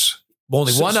clips.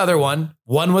 Only one other one.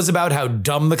 One was about how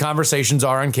dumb the conversations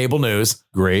are on cable news.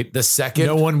 Great. The second...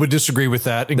 No one would disagree with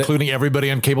that, including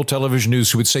everybody on cable television news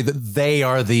who would say that they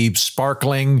are the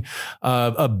sparkling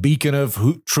a beacon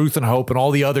of truth and hope, and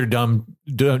all the other dumb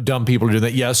people are doing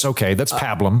that. Yes, okay, that's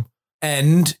pablum.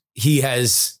 And he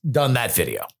has done that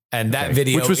video. And that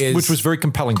video which was very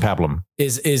compelling. Pablum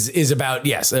is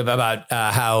about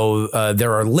how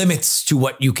there are limits to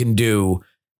what you can do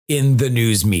in the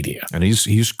news media. And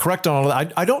he's correct on all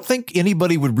that. I don't think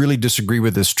anybody would really disagree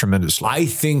with this tremendously. I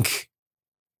think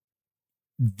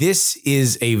this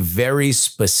is a very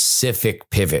specific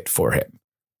pivot for him.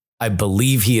 I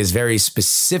believe he is very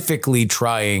specifically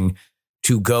trying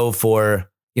to go for,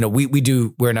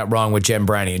 We're Not Wrong with Jem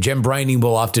Briney. And Jem Briney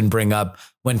will often bring up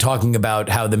when talking about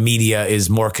how the media is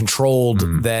more controlled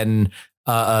than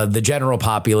the general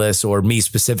populace, or me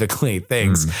specifically,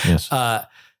 things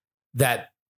that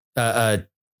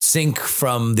Sync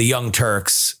from the Young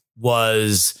Turks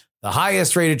was the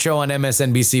highest rated show on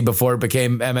MSNBC before it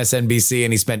became MSNBC,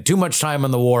 and he spent too much time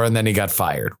on the war and then he got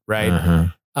fired. Right.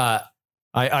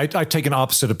 I take an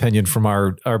opposite opinion from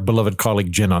our beloved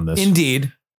colleague Jen on this.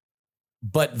 Indeed.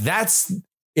 But that's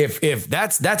if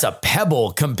that's a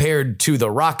pebble compared to the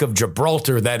Rock of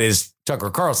Gibraltar that is Tucker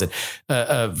Carlson.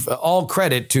 All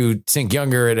credit to Sync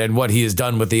Younger and what he has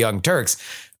done with the Young Turks.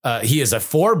 He is a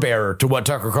forebearer to what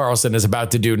Tucker Carlson is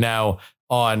about to do now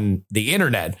on the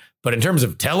internet. But in terms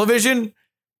of television,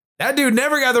 that dude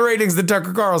never got the ratings that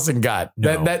Tucker Carlson got.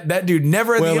 No. That dude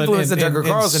never had the influence that Tucker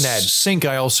Carlson had. Sync,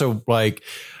 I also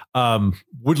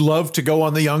would love to go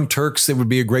on the Young Turks. That would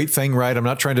be a great thing, right? I'm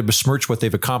not trying to besmirch what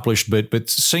they've accomplished, but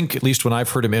Sync, at least when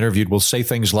I've heard him interviewed, will say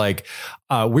things like,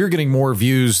 "We're getting more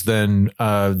views than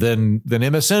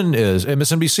MSNBC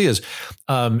is,"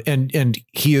 and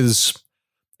he is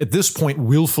at this point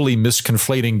willfully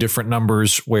misconflating different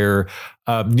numbers where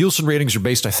Nielsen ratings are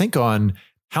based, I think, on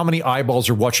how many eyeballs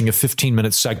are watching a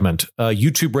 15-minute segment.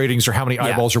 YouTube ratings are how many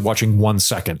eyeballs are watching 1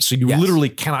 second. So you literally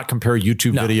cannot compare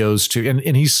YouTube videos to,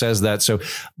 and he says that. So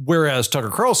whereas Tucker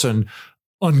Carlson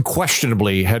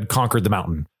unquestionably had conquered the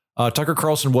mountain Tucker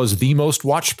Carlson was the most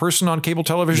watched person on cable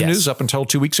television news up until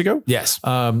 2 weeks ago. Yes.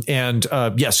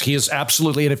 Yes, he is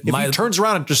absolutely. And if he turns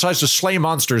around and decides to slay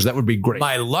monsters, that would be great.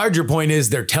 My larger point is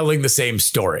they're telling the same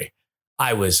story.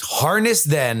 I was harnessed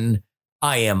then.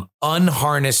 I am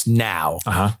unharnessed now.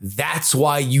 That's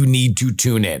why you need to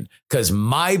tune in, because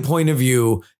my point of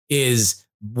view is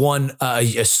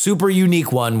a super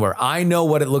unique one where I know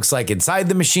what it looks like inside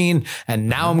the machine, and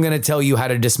now I'm going to tell you how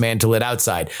to dismantle it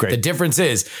outside. Great. The difference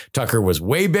is Tucker was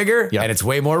way bigger and it's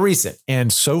way more recent.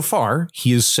 And so far,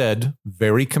 he has said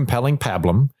very compelling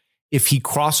pablum. If he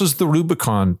crosses the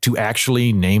Rubicon to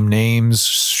actually name names,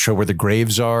 show where the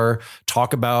graves are,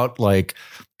 talk about like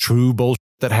true bullshit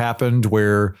that happened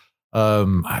where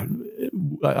I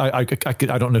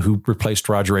don't know who replaced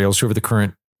Roger Ailes, whoever the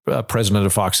current president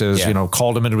of Fox is,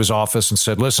 called him into his office and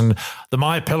said, listen, the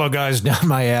MyPillow guy's down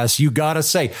my ass. You got to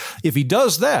say, if he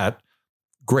does that,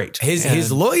 great.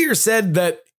 His lawyer said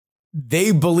that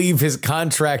they believe his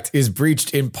contract is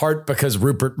breached in part because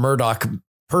Rupert Murdoch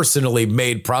personally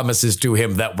made promises to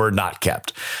him that were not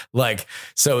kept.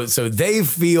 So they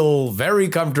feel very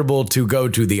comfortable to go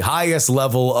to the highest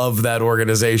level of that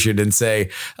organization and say,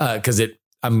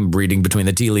 I'm reading between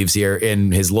the tea leaves here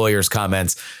in his lawyer's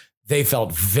comments, they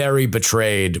felt very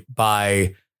betrayed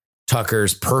by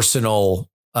Tucker's personal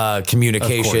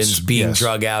communications being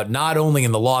drug out, not only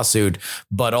in the lawsuit,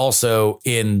 but also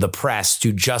in the press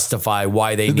to justify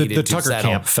why they needed to settle. The Tucker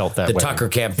camp felt that way. The Tucker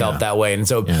camp felt that way. And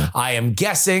so I am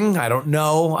guessing, I don't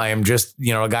know, I am just,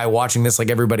 a guy watching this like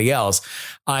everybody else.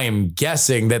 I am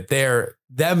guessing that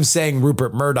them saying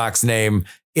Rupert Murdoch's name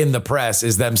in the press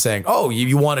is them saying, oh,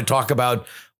 you want to talk about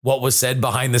what was said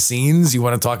behind the scenes? You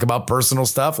want to talk about personal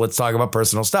stuff? Let's talk about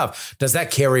personal stuff. Does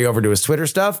that carry over to his Twitter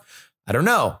stuff? I don't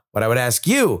know. What I would ask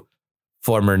you,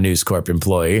 former News Corp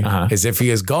employee, is if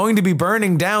he is going to be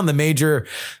burning down the major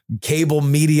cable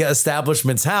media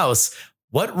establishment's house,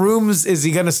 what rooms is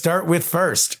he going to start with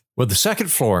first? Well, the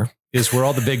second floor is where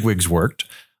all the bigwigs worked.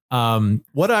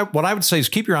 What I would say is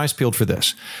keep your eyes peeled for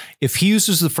this. If he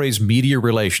uses the phrase media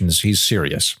relations, he's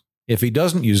serious. If he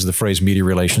doesn't use the phrase media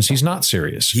relations, he's not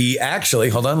serious. He actually,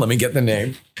 hold on, let me get the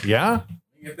name. Yeah? Let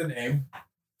me get the name.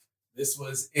 This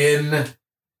was in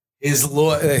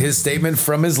his statement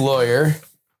from his lawyer.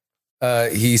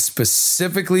 He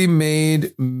specifically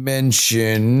made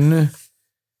mention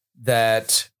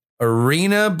that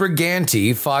Irina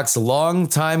Briganti, Fox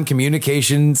longtime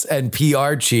communications and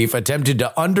PR chief, attempted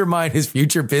to undermine his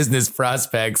future business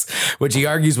prospects, which he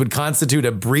argues would constitute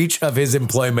a breach of his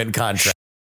employment contract.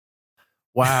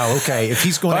 Wow. Okay. If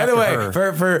he's going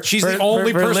after her, she's the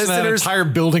only person in that entire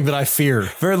building that I fear.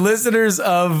 For listeners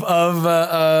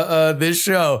of this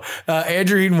show,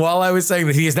 Andrew Heaton, while I was saying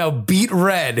that he is now beet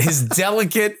red, his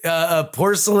delicate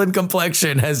porcelain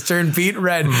complexion has turned beet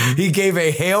red. He gave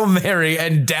a Hail Mary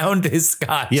and downed his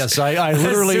scotch. Yes, I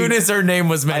literally, as soon as her name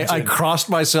was mentioned, I crossed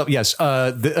myself. Yes,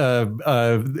 I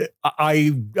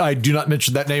do not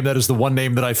mention that name. That is the one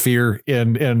name that I fear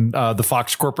in the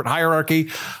Fox corporate hierarchy.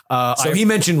 He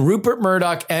mentioned Rupert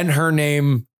Murdoch and her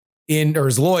name or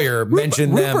his lawyer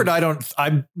mentioned Rupert, them.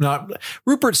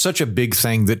 Rupert's such a big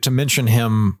thing that to mention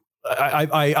him,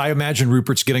 I imagine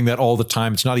Rupert's getting that all the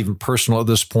time. It's not even personal at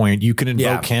this point. You can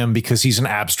invoke him because he's an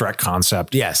abstract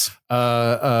concept. Yes.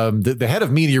 The head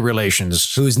of media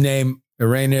relations, whose name,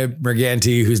 Irina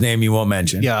Briganti, whose name you won't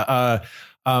mention. Yeah.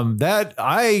 That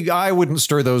I wouldn't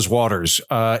stir those waters.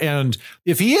 And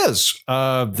if he is,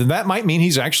 then that might mean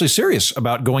he's actually serious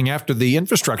about going after the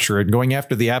infrastructure and going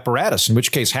after the apparatus, in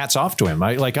which case hats off to him.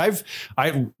 I've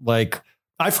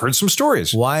heard some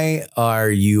stories. Why are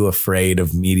you afraid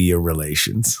of media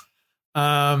relations?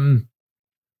 I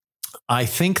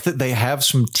think that they have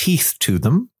some teeth to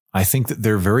them. I think that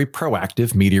they're very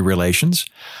proactive, media relations.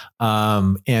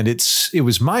 And it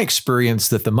was my experience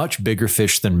that the much bigger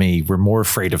fish than me were more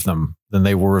afraid of them than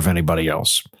they were of anybody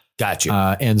else.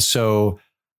 Gotcha. And so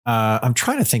I'm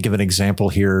trying to think of an example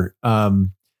here.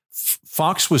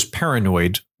 Fox was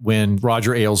paranoid when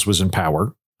Roger Ailes was in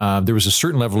power. There was a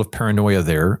certain level of paranoia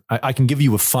there. I can give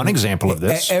you a fun example of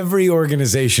this. Every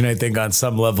organization, I think, on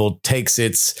some level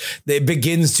it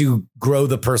begins to grow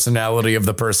the personality of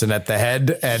the person at the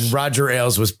head. And Roger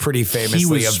Ailes was pretty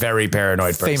famously a very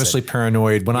paranoid person. Famously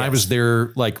paranoid. When I was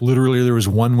there, literally there was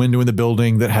one window in the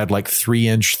building that had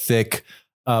 3-inch thick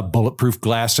bulletproof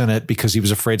glass in it because he was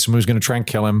afraid someone was going to try and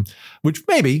kill him, which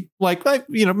maybe,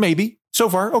 maybe. So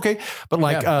far, okay, but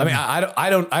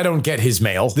I don't get his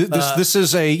mail. This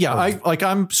is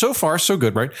I'm so far so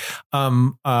good, right?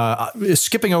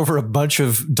 Skipping over a bunch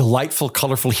of delightful,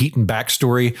 colorful Heaton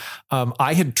backstory.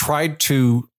 I had tried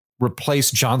to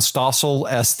replace John Stossel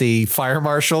as the fire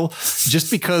marshal,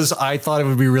 just because I thought it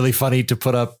would be really funny to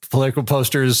put up political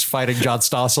posters fighting John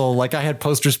Stossel. Like I had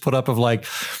posters put up of like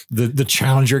the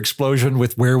Challenger explosion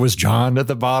with "Where was John" at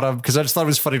the bottom, because I just thought it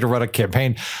was funny to run a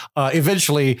campaign.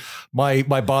 Eventually, my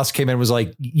boss came in and was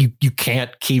like, "You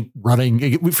can't keep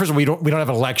running. First of all, we don't have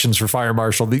elections for fire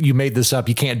marshal. You made this up.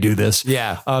 You can't do this."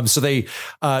 Yeah. So they,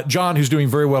 John, who's doing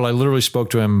very well, I literally spoke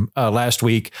to him last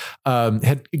week,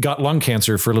 had got lung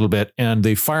cancer for a little bit, and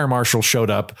the fire marshal showed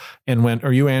up and went,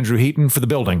 "Are you Andrew Heaton for the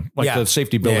building?" Like the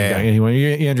safety building guy. And he went, "You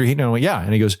Andrew Heaton?" And I went, "Yeah."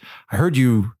 And he goes, "I heard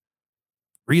you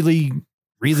really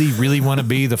want to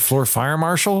be the floor fire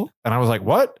marshal." And I was like,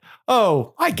 "What?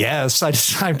 Oh, I guess I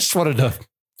just wanted to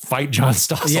fight John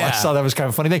Stossel." Yeah. I saw that was kind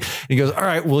of a funny thing. And he goes, "All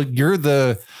right, well, you're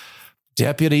the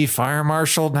deputy fire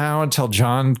marshal now until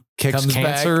John kicks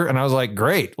cancer." Back. And I was like,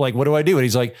 "Great. Like, what do I do?" And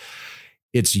he's like,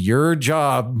 "It's your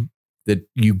job that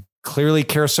you clearly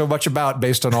care so much about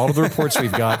based on all of the reports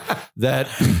we've got, that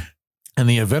in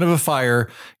the event of a fire,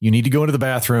 you need to go into the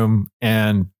bathroom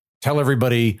and tell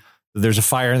everybody that there's a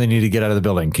fire and they need to get out of the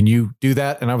building. Can you do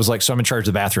that?" And I was like, "So I'm in charge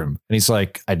of the bathroom." And he's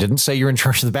like, "I didn't say you're in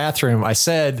charge of the bathroom. I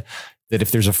said that if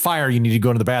there's a fire, you need to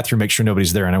go into the bathroom, make sure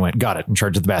nobody's there." And I went, "Got it. In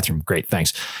charge of the bathroom. Great.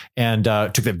 Thanks." And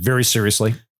took that very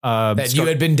seriously. That you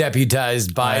had been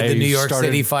deputized by the New York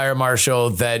City fire marshal,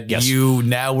 that you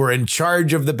now were in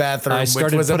charge of the bathroom,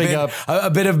 which was a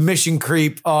bit of mission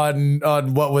creep on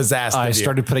what was asked of you. I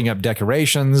started putting up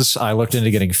decorations. I looked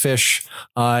into getting fish.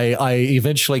 I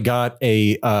eventually got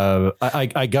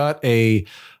I got a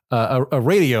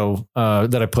radio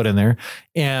that I put in there,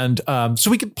 and so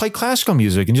we could play classical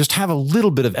music and just have a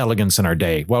little bit of elegance in our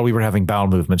day while we were having bowel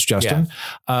movements, Justin.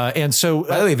 Yeah. And so,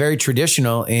 by the way, very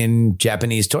traditional in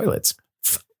Japanese toilets.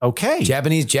 Okay,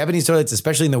 Japanese toilets,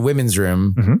 especially in the women's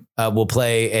room, will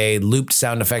play a looped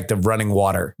sound effect of running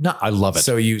water. No, I love it.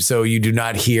 So you do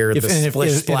not hear the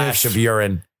splash of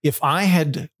urine. If I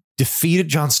had defeated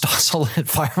John Stossel in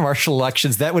fire marshal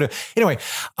elections, that would have, anyway,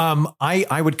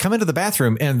 I would come into the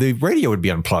bathroom and the radio would be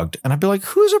unplugged, and I'd be like,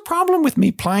 "Who's a problem with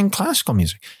me playing classical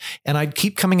music?" And I'd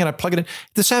keep coming in, I'd plug it in.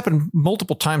 This happened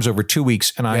multiple times over 2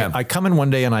 weeks. And I come in one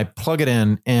day and I plug it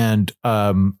in, and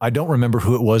I don't remember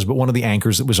who it was, but one of the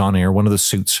anchors that was on air, one of the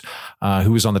suits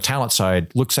who was on the talent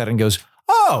side, looks at it and goes,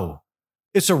 "Oh,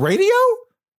 it's a radio?"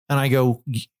 And I go,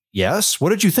 "Yes.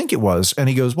 What did you think it was?" And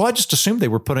he goes, "Well, I just assumed they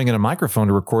were putting in a microphone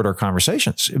to record our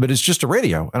conversations, but it's just a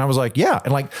radio." And I was like, "Yeah."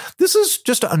 And like, this is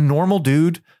just a normal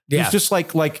dude. Yeah. He's just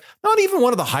like not even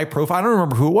one of the high profile. I don't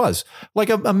remember who it was. Like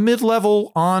a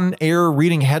mid-level on air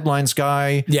reading headlines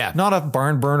guy. Yeah. Not a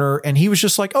barn burner. And he was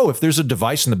just like, "Oh, if there's a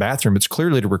device in the bathroom, it's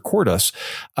clearly to record us."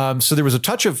 So there was a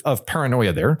touch of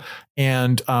paranoia there.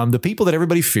 And the people that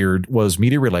everybody feared was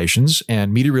media relations,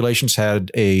 and media relations had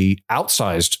a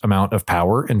outsized amount of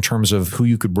power in terms of who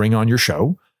you could bring on your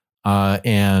show.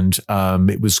 And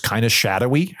it was kind of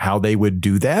shadowy how they would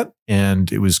do that.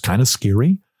 And it was kind of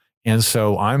scary. And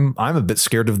so I'm a bit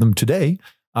scared of them today.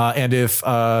 And if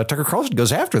Tucker Carlson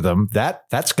goes after them,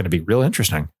 that's going to be real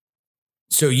interesting.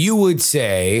 So you would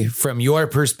say, from your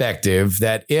perspective,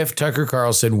 that if Tucker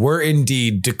Carlson were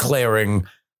indeed declaring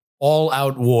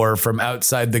all-out war from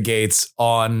outside the gates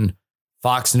on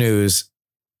Fox News,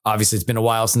 obviously it's been a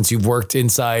while since you've worked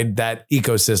inside that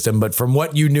ecosystem, but from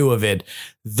what you knew of it,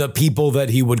 the people that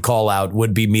he would call out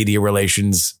would be media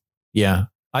relations. Yeah.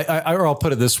 I'll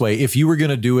put it this way. If you were going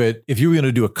to do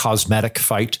a cosmetic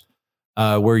fight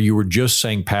where you were just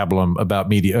saying pablum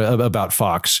about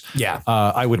Fox,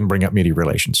 I wouldn't bring up media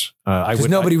relations. Because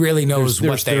nobody really knows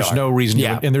what they are. There's no reason,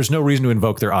 and there's no reason to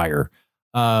invoke their ire.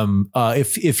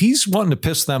 If he's wanting to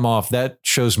piss them off, that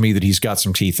shows me that he's got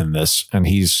some teeth in this, and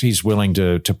he's willing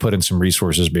to put in some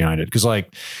resources behind it. Because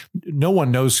like, no one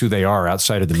knows who they are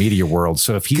outside of the media world.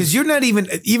 So if because you're not even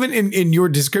in your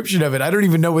description of it, I don't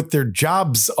even know what their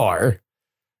jobs are.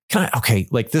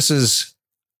 Like, this is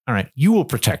all right. You will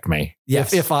protect me.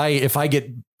 Yes.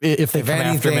 If they come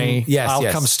after me,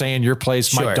 I'll come stay in your place.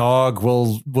 Sure. My dog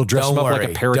will dress up like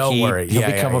a parakeet. Don't worry. He'll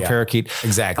become a parakeet.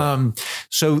 Exactly.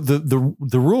 So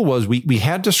the rule was we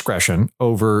had discretion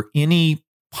over any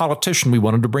politician we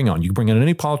wanted to bring on. You could bring on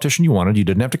any politician you wanted. You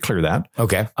didn't have to clear that.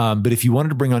 Okay. But if you wanted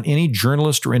to bring on any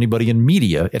journalist or anybody in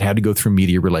media, it had to go through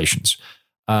media relations.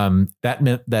 That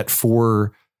meant that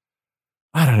for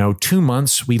 2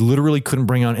 months, we literally couldn't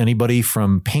bring on anybody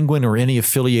from Penguin or any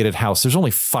affiliated house. There's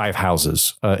only 5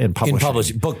 houses in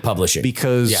publishing. Book publishing.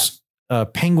 Because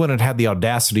Penguin had the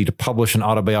audacity to publish an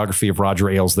autobiography of Roger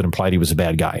Ailes that implied he was a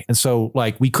bad guy. And so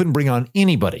like we couldn't bring on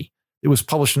anybody It was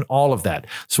published in all of that.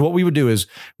 So what we would do is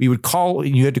we would call,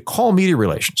 you had to call media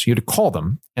relations. You had to call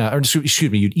them,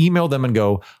 you'd email them and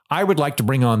go, I would like to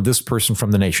bring on this person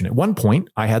from The Nation. At one point,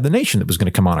 I had The Nation that was going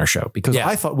to come on our show because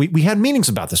I thought we had meetings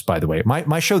about this, by the way.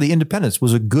 My show, The Independents,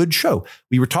 was a good show.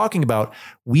 We were talking about,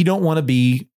 we don't want to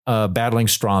be battling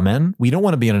straw men. We don't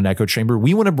want to be in an echo chamber.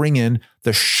 We want to bring in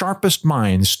the sharpest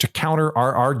minds to counter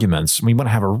our arguments. We want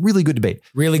to have a really good debate.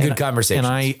 Really good conversation.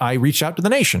 And I reached out to The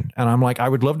Nation and I'm like, I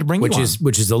would love to bring you on.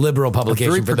 Which is a liberal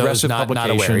publication, very for those not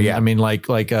aware. Yeah. I mean, I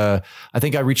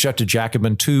think I reached out to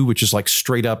Jacobin 2, which is like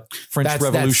straight up French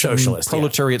Revolution, socialist,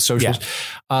 proletariat socialist.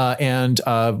 Yeah. And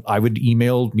I would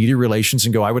email media relations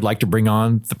and go, I would like to bring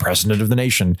on the president of The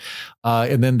Nation.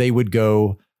 And then they would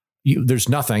go, there's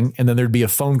nothing. And then there'd be a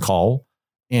phone call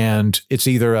and it's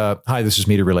either, hi, this is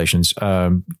media relations.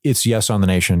 It's yes on The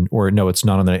Nation, or no, it's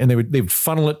not on the, and they would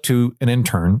funnel it to an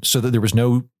intern so that there was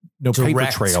no paper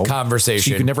trail conversation. So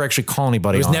you could never actually call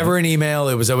anybody. It was never an email.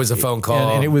 It was always a phone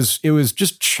call. And it was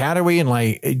just chattery. And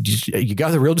like, you got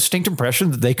the real distinct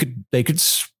impression that they could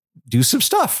do some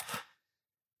stuff.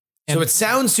 And so it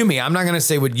sounds to me, I'm not going to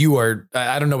say what you are.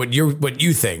 I don't know what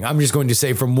you think. I'm just going to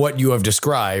say from what you have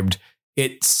described,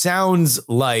 it sounds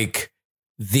like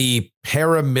the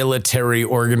paramilitary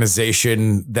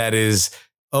organization that is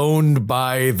owned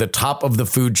by the top of the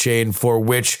food chain, for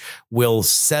which will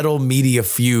settle media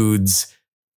feuds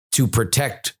to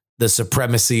protect the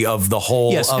supremacy of the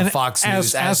whole of Fox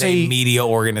News as a media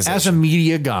organization. As a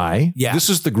media guy, this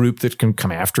is the group that can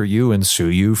come after you and sue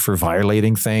you for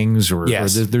violating things. Or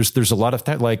there's a lot of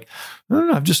that. Like, I don't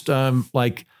know, I'm just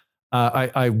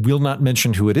I will not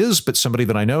mention who it is, but somebody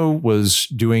that I know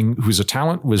who's a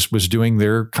talent, was doing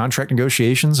their contract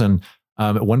negotiations. And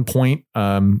at one point,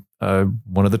 one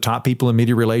of the top people in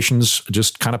media relations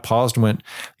just kind of paused and went,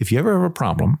 if you ever have a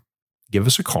problem, give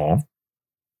us a call.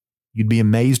 You'd be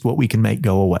amazed what we can make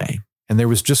go away. And there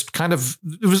was just it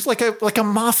was like a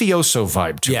mafioso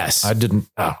vibe to it. I didn't,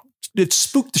 it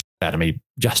spooked the shit out of me,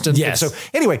 Justin. Yes. And so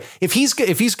anyway, if he's going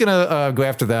to go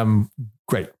after them,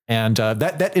 great. And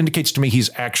that indicates to me he's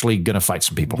actually going to fight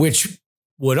some people. Which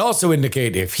would also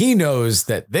indicate if he knows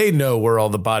that they know where all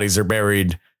the bodies are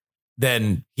buried,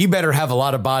 then he better have a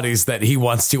lot of bodies that he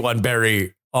wants to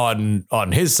unbury on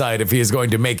his side if he is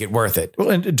going to make it worth it. Well,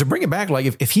 and to bring it back,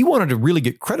 like if he wanted to really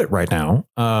get credit right now,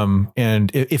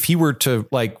 and if he were to,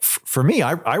 like, for me,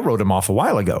 I wrote him off a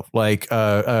while ago. Like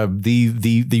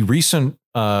the recent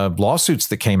lawsuits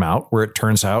that came out where it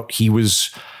turns out he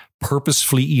was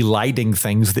purposefully eliding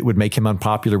things that would make him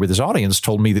unpopular with his audience,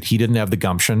 told me that he didn't have the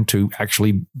gumption to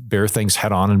actually bear things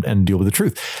head on and deal with the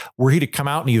truth. Were he to come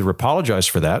out and either apologize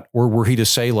for that, or were he to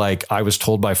say, like, I was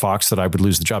told by Fox that I would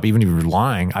lose the job, even if he were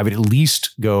lying, I would at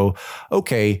least go,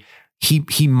 okay,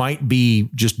 he might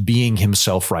be just being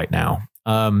himself right now.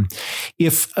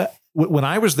 When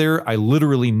I was there, I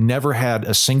literally never had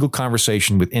a single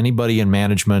conversation with anybody in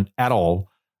management at all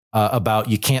about,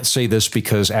 you can't say this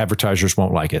because advertisers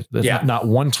won't like it. Not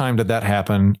one time did that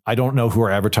happen. I don't know who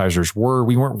our advertisers were.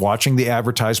 We weren't watching the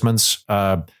advertisements.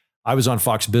 I was on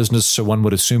Fox Business, so one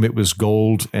would assume it was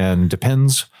gold and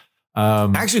Depends.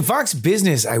 Actually, Fox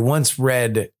Business, I once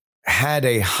read, had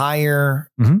a higher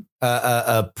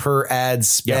per ad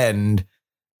spend,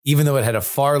 even though it had a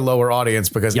far lower audience,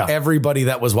 because everybody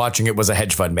that was watching it was a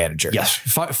hedge fund manager. Yes.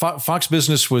 Fox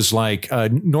Business was like,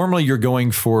 normally you're going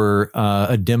for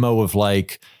a demo of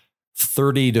like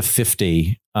 30 to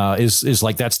 50 is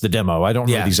like, that's the demo. I don't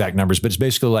know the exact numbers, but it's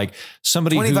basically like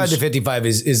somebody 25 to 55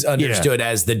 is understood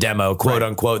as the demo, quote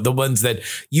unquote, the ones that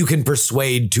you can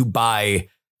persuade to buy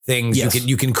things.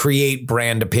 You can create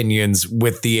brand opinions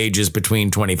with the ages between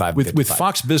 25 and 55. With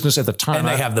Fox Business at the time, and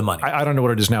they have the money. I don't know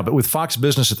what it is now, but with Fox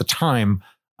Business at the time,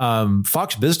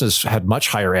 Fox Business had much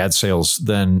higher ad sales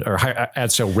higher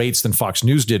ad sale rates than Fox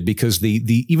News did, because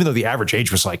even though the average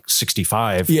age was like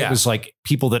 65, it was like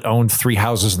people that owned 3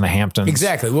 houses in the Hamptons.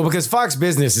 Exactly. Well, because Fox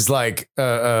Business is like,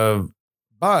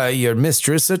 buy your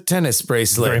mistress a tennis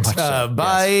bracelet. Very much so,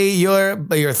 buy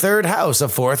your third house a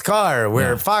 4th car.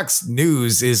 Where Fox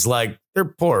News is like, they're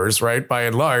poors, right? By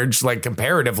and large, like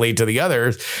comparatively to the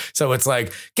others. So it's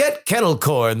like, get kettle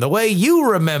corn the way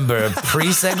you remember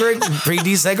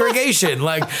pre-desegregation.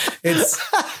 Like it's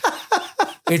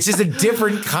just a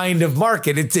different kind of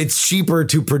market. It's cheaper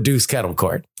to produce kettle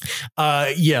corn.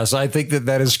 Yes, I think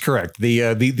that is correct.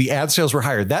 The ad sales were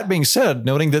higher. That being said,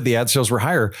 noting that the ad sales were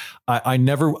higher,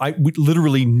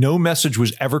 literally no message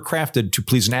was ever crafted to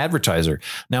please an advertiser.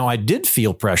 Now, I did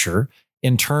feel pressure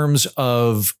in terms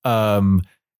of,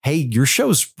 hey, your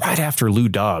show's right after Lou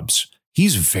Dobbs.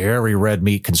 He's very red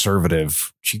meat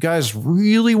conservative. Do you guys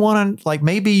really want to, like,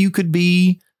 maybe you could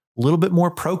be little bit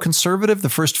more pro-conservative the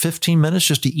first 15 minutes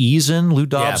just to ease in Lou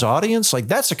Dobbs' audience. Like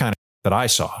that's the kind of that I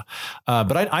saw.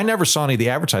 But I never saw any of the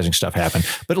advertising stuff happen.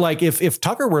 But like if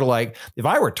Tucker were like, if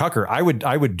I were Tucker, I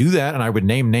would do that, and I would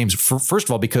name names first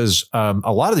of all, because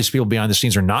a lot of these people behind the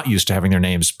scenes are not used to having their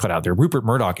names put out there. Rupert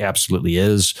Murdoch absolutely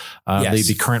is.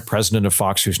 The current president of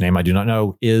Fox, whose name I do not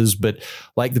know, is. But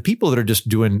like the people that are just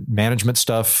doing management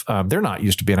stuff, they're not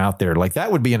used to being out there. Like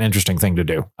that would be an interesting thing to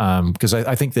do. Because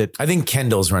I think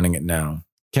Kendall's running it now.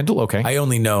 Kendall, okay. I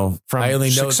only know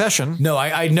Succession. No,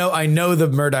 I know the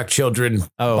Murdoch children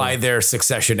by their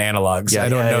Succession analogs. I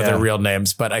don't know their real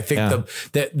names, but I think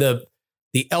the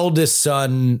eldest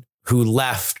son who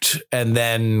left and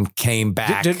then came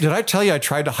back. Did I tell you I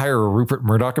tried to hire a Rupert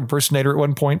Murdoch impersonator at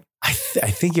one point? I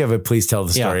think you have it. Please tell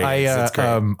the story.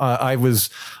 I was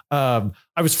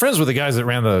friends with the guys that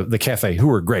ran the cafe, who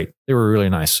were great. They were really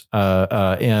nice.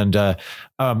 I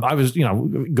was,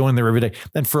 going there every day.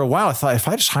 And for a while, I thought if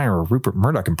I just hire a Rupert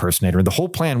Murdoch impersonator, and the whole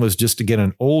plan was just to get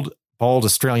an old, bald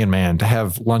Australian man to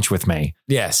have lunch with me.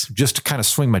 Yes. Just to kind of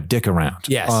swing my dick around.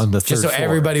 Yes. On the third just so floor.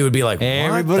 Everybody would be like,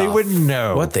 everybody would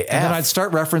know. What the F? And then I'd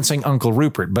start referencing Uncle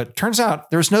Rupert. But turns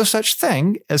out there's no such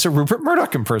thing as a Rupert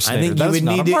Murdoch impersonator. I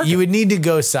think you would need to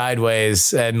go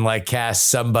sideways and like cast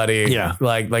somebody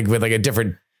like with like a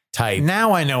different type.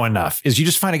 Now I know enough is you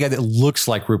just find a guy that looks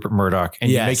like Rupert Murdoch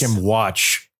and you make him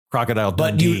watch Crocodile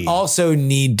Dundee. But you also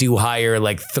need to hire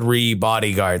like 3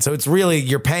 bodyguards. So it's really,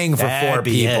 you're paying for 4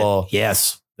 people.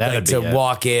 Yes. To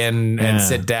walk in and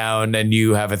sit down and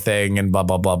you have a thing and blah,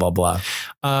 blah, blah, blah, blah.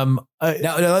 Now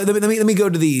let me go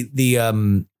to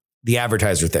the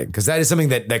advertiser thing, because that is something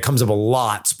that comes up a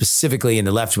lot, specifically in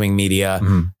the left-wing media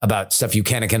about stuff you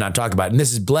can and cannot talk about. And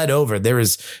this is bled over. There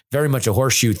is very much a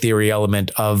horseshoe theory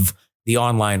element of the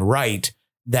online right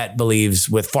that believes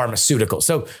with pharmaceuticals.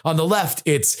 So on the left,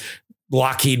 it's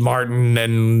Lockheed Martin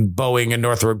and Boeing and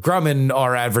Northrop Grumman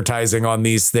are advertising on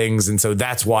these things. And so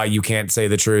that's why you can't say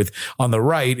the truth. On the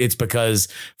right, it's because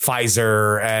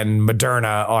Pfizer and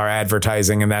Moderna are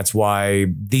advertising. And that's why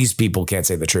these people can't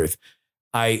say the truth.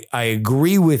 I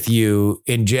agree with you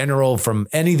in general from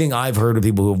anything I've heard of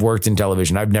people who have worked in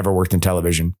television. I've never worked in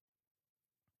television.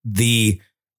 The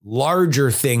larger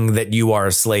thing that you are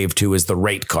a slave to is the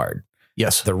rate card.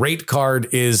 Yes. The rate card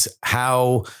is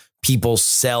how people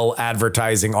sell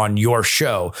advertising on your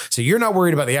show. So you're not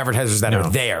worried about the advertisers that are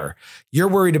there. You're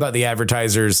worried about the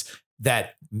advertisers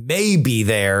that may be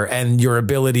there and your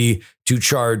ability to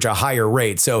charge a higher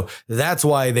rate. So that's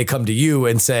why they come to you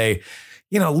and say,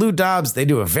 Lou Dobbs, they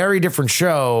do a very different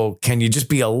show. Can you just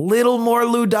be a little more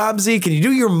Lou Dobbsy? Can you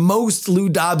do your most Lou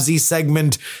Dobbsy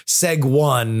segment, seg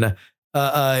 1?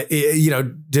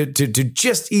 To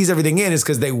just ease everything in, is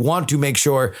because they want to make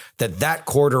sure that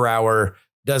quarter hour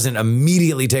doesn't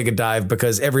immediately take a dive,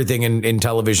 because everything in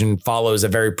television follows a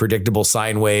very predictable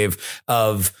sine wave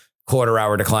of quarter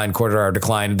hour decline,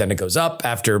 and then it goes up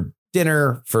after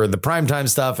dinner for the primetime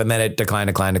stuff, and then it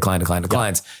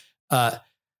declines.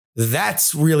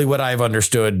 That's really what I've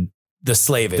understood the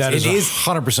slave is. That is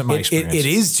 100% my experience. It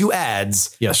is to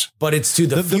ads. Yes. But it's to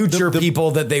the future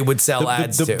people that they would sell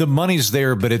ads to. The money's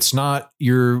there, but it's not,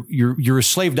 you're a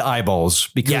slave to eyeballs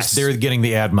because they're getting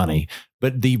the ad money.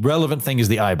 But the relevant thing is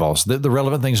the eyeballs. The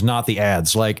relevant thing is not the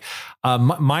ads. Like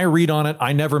my read on it,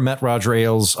 I never met Roger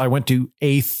Ailes. I went to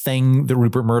a thing that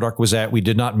Rupert Murdoch was at. We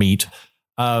did not meet.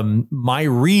 My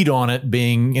read on it,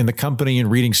 being in the company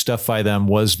and reading stuff by them,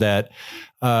 was that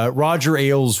Roger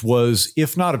Ailes was,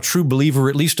 if not a true believer,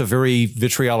 at least a very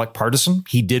vitriolic partisan.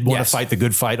 He did want to fight the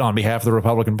good fight on behalf of the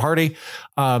Republican Party.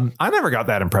 I never got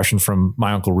that impression from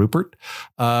my Uncle Rupert.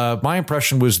 My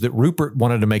impression was that Rupert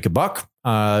wanted to make a buck.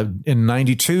 In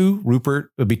 92,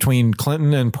 Rupert, between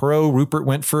Clinton and Perot, Rupert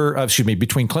went for,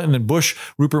 between Clinton and Bush,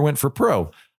 Rupert went for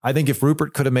Perot. I think if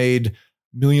Rupert could have made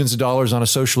millions of dollars on a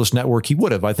socialist network, he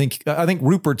would have. I think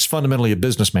Rupert's fundamentally a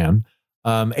businessman.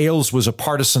 Ailes was a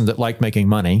partisan that liked making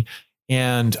money,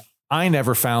 and I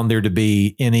never found there to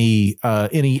be any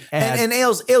ad. And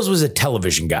Ailes was a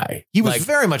television guy. He was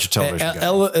very much a television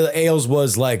guy. Ailes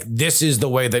was like, this is the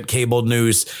way that cable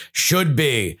news should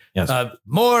be. Yes.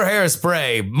 More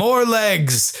hairspray, more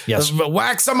legs. Yes.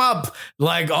 Wax them up.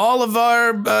 Like all of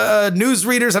our news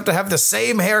readers have to have the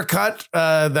same haircut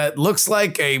that looks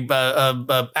like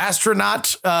a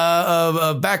astronaut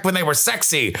back when they were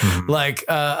sexy. Mm-hmm.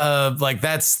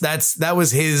 That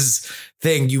was his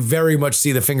thing, you very much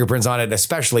see the fingerprints on it,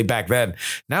 especially back then.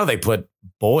 Now they put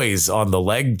boys on the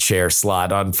leg chair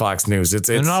slot on Fox News.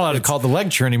 They're not allowed to call it the leg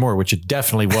chair anymore, which it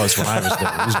definitely was when I was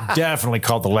there. It was definitely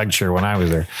called the leg chair when I was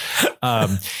there.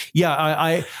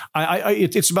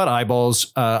 It's about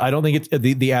eyeballs. I don't think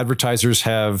the advertisers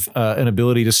have an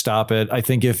ability to stop it. I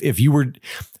think if you were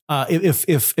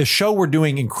if a show were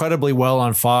doing incredibly well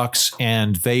on Fox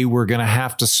and they were going to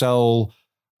have to sell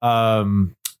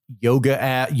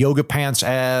yoga pants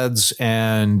ads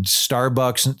and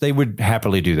Starbucks, they would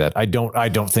happily do that. I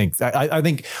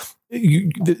think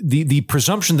the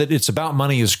presumption that it's about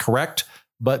money is correct,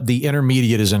 but the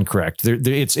intermediate is incorrect.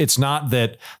 It's not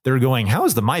that they're going, how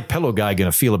is the My Pillow guy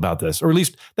going to feel about this? Or at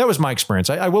least that was my experience.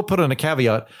 I will put in a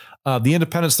caveat. The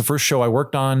Independence, the first show I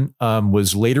worked on,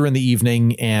 was later in the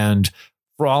evening, and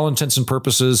for all intents and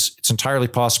purposes, it's entirely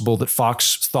possible that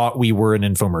Fox thought we were an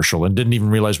infomercial and didn't even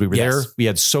realize we were there. We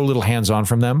had so little hands-on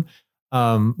from them.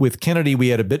 With Kennedy, we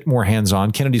had a bit more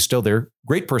hands-on. Kennedy's still there.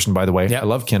 Great person, by the way. Yep. I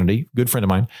love Kennedy. Good friend of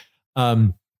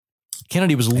mine.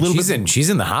 Kennedy was a little bit. She's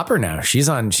in the hopper now. She's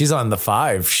on the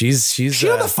 5. She's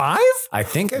on the 5. I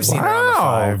think I've seen her on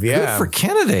the 5. Yeah, good for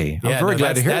Kennedy. I'm very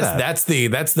glad to hear that. That's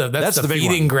the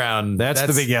feeding ground. That's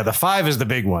the big. Yeah, the 5 is the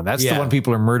big one. That's the one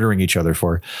people are murdering each other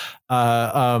for.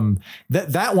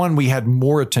 That one we had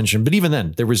more attention, but even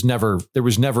then there was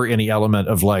never any element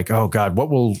of like, oh God, what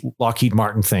will Lockheed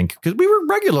Martin think? Because we were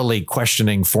regularly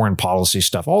questioning foreign policy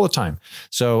stuff all the time.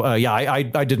 So I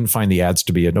didn't find the ads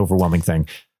to be an overwhelming thing.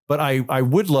 But I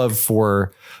would love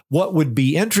for what would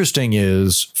be interesting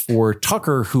is for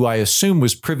Tucker, who I assume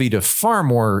was privy to far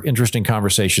more interesting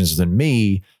conversations than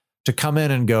me, to come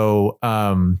in and go,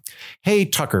 hey,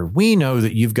 Tucker, we know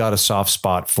that you've got a soft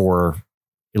spot for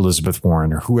Elizabeth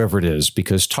Warren or whoever it is,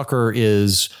 because Tucker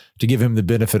is, to give him the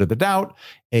benefit of the doubt,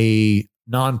 a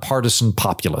nonpartisan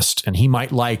populist, and he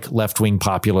might like left-wing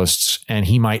populists and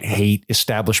he might hate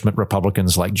establishment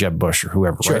Republicans like Jeb Bush or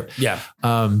whoever. Sure. Right? Yeah.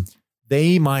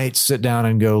 They might sit down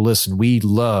and go, listen, we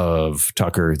love,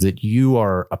 Tucker, that you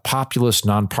are a populist,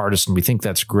 nonpartisan. We think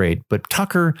that's great. But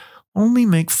Tucker, only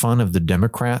make fun of the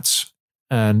Democrats.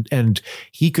 And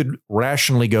he could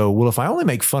rationally go, well, if I only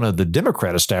make fun of the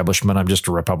Democrat establishment, I'm just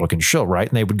a Republican shill, right?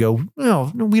 And they would go,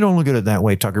 no, we don't look at it that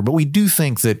way, Tucker. But we do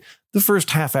think that the first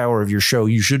half hour of your show,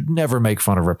 you should never make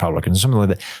fun of Republicans, something like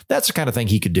that. That's the kind of thing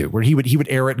he could do, where he would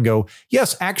air it and go,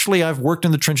 yes, actually, I've worked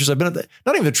in the trenches. I've been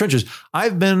not even the trenches.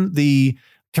 I've been the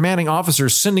commanding officer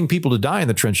sending people to die in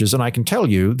the trenches. And I can tell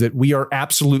you that we are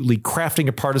absolutely crafting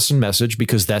a partisan message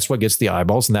because that's what gets the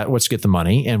eyeballs and that's what's get the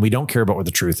money. And we don't care about what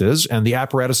the truth is. And the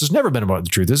apparatus has never been about what the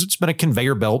truth is. It's been a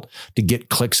conveyor belt to get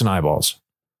clicks and eyeballs.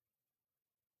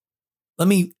 Let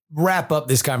me wrap up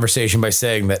this conversation by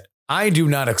saying that I do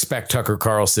not expect Tucker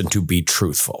Carlson to be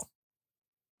truthful.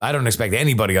 I don't expect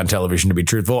anybody on television to be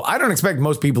truthful. I don't expect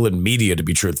most people in media to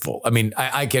be truthful. I mean,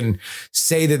 I can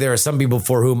say that there are some people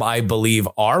for whom I believe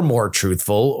are more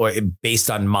truthful, or based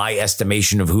on my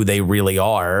estimation of who they really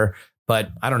are.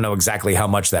 But I don't know exactly how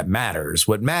much that matters.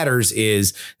 What matters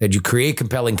is that you create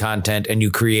compelling content, and you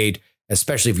create,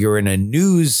 especially if you're in a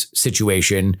news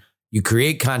situation, you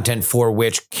create content for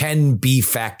which can be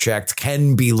fact checked,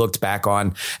 can be looked back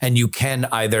on, and you can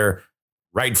either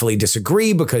rightfully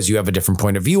disagree because you have a different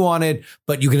point of view on it,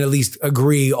 but you can at least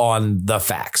agree on the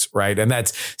facts, right? And that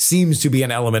seems to be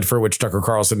an element for which Tucker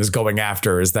Carlson is going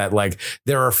after, is that like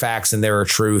there are facts and there are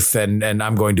truth, and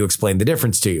I'm going to explain the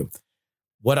difference to you.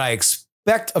 What I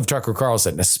expect of Tucker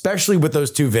Carlson, especially with those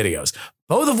 2 videos,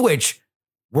 both of which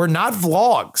were not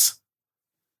vlogs.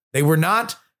 They were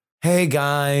not, hey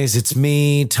guys, it's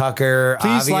me, Tucker.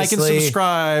 Please like and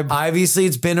subscribe. Obviously,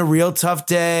 it's been a real tough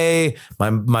day.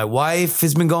 My wife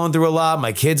has been going through a lot.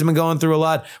 My kids have been going through a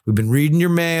lot. We've been reading your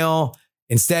mail.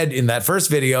 Instead, in that first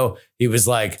video, he was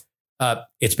like,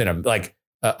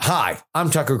 hi, I'm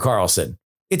Tucker Carlson.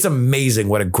 It's amazing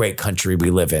what a great country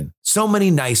we live in. So many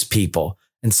nice people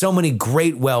and so many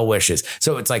great well wishes.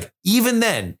 So it's like, even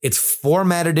then, it's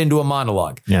formatted into a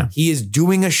monologue. Yeah. He is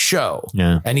doing a show,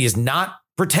 and he is not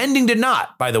pretending to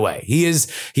not, by the way. He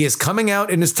is coming out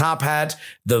in his top hat.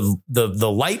 The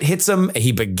light hits him.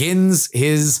 He begins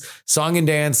his song and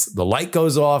dance. The light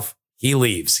goes off. He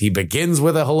leaves. He begins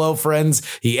with a hello, friends.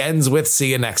 He ends with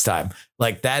see you next time.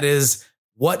 Like, that is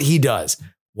what he does.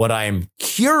 What I'm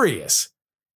curious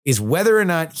is whether or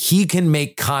not he can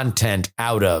make content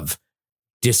out of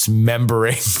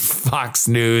dismembering Fox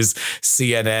News,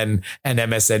 CNN, and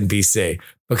MSNBC,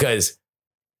 because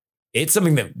it's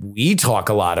something that we talk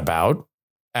a lot about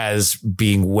as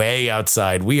being way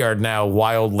outside. We are now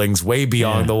wildlings way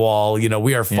beyond the wall. You know,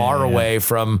 we are far away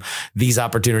from these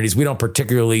opportunities. We don't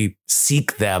particularly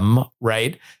seek them,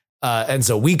 right? And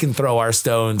so we can throw our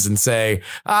stones and say,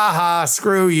 aha,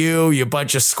 screw you, you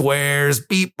bunch of squares,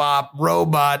 beep bop,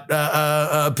 robot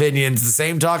opinions, the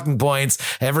same talking points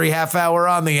every half hour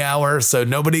on the hour. So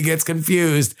nobody gets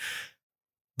confused.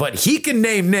 But he can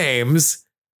name names.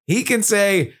 He can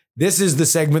say, this is the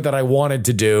segment that I wanted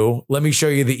to do. Let me show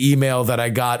you the email that I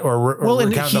got or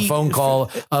recount the phone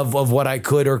call of what I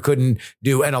could or couldn't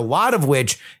do. And a lot of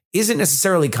which isn't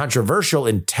necessarily controversial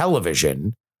in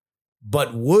television,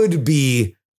 but would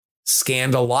be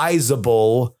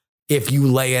scandalizable if you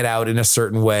lay it out in a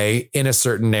certain way, in a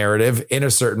certain narrative, in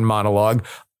a certain monologue,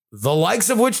 the likes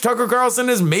of which Tucker Carlson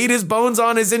has made his bones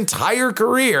on his entire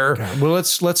career. Well,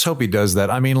 let's hope he does that.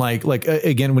 I mean, like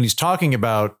again, when he's talking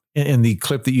about in the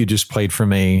clip that you just played for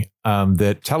me,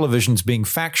 that television's being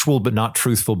factual but not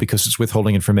truthful because it's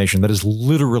withholding information. That is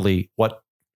literally what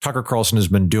Tucker Carlson has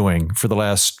been doing for the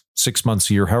last 6 months,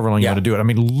 a year, however long you want to do it. I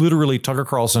mean, literally, Tucker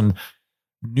Carlson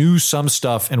knew some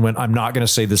stuff and went, I'm not going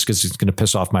to say this because it's going to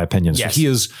piss off my opinions. Yes. He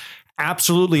is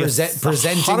absolutely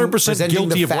presenting 100%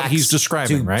 guilty of what he's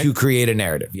describing, right? To create a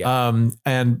narrative. Yeah.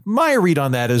 And my read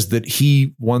on that is that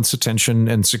he wants attention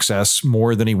and success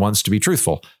more than he wants to be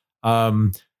truthful.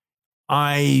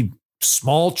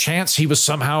 Small chance he was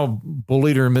somehow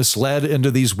bullied or misled into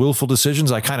these willful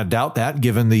decisions. I kind of doubt that,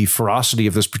 given the ferocity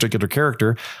of this particular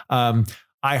character.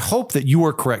 I hope that you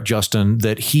are correct, Justin,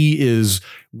 that he is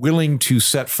willing to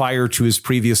set fire to his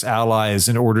previous allies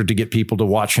in order to get people to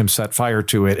watch him set fire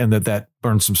to it, and that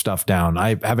burns some stuff down.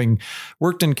 Having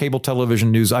worked in cable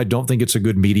television news, I don't think it's a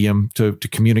good medium to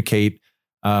communicate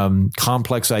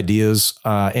complex ideas.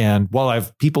 And while I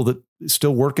have people that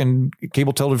still work in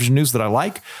cable television news that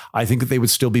I think that they would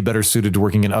still be better suited to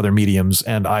working in other mediums.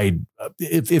 And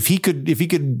if he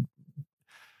could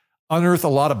unearth a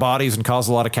lot of bodies and cause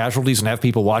a lot of casualties and have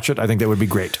people watch it, I think that would be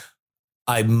great.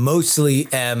 I mostly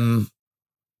am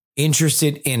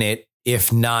interested in it,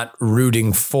 if not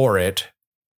rooting for it,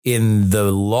 in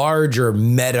the larger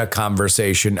meta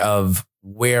conversation of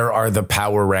where are the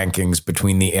power rankings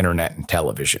between the internet and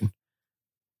television?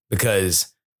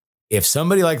 Because if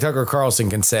somebody like Tucker Carlson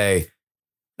can say,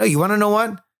 no, you want to know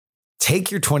what?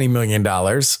 Take your $20 million.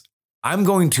 I'm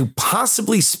going to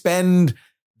possibly spend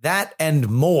that and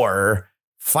more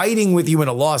fighting with you in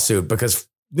a lawsuit because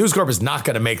News Corp is not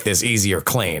going to make this easy or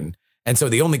clean. And so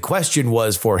the only question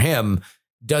was for him,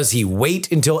 does he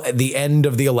wait until the end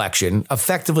of the election,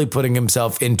 effectively putting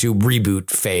himself into reboot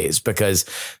phase? Because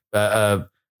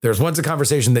there's once a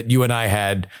conversation that you and I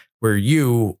had where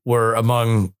you were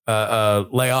among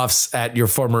layoffs at your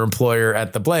former employer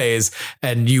at the Blaze,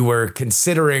 and you were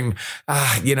considering,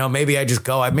 maybe I just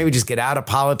go, maybe just get out of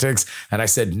politics. And I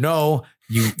said, no,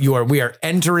 we are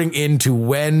entering into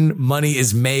when money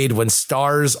is made, when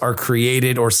stars are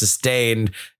created or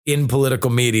sustained in political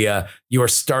media. You are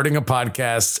starting a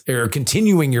podcast or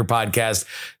continuing your podcast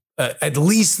at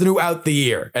least throughout the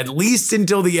year, at least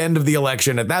until the end of the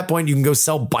election. At that point, you can go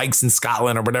sell bikes in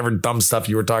Scotland or whatever dumb stuff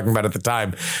you were talking about at the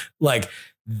time. Like,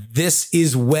 this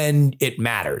is when it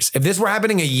matters. If this were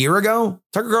happening a year ago,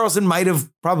 Tucker Carlson might have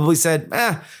probably said,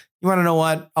 you want to know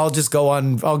what? I'll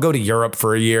go to Europe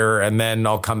for a year and then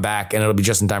I'll come back and it'll be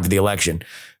just in time for the election.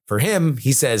 For him,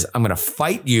 he says, I'm going to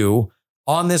fight you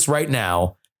on this right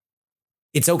now.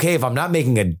 It's okay if I'm not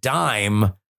making a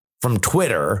dime from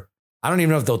Twitter. I don't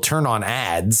even know if they'll turn on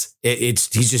ads. He's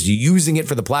just using it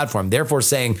for the platform. Therefore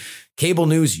saying, cable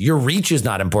news, your reach is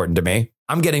not important to me.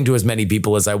 I'm getting to as many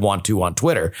people as I want to on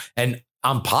Twitter. And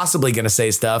I'm possibly going to say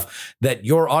stuff that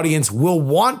your audience will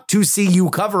want to see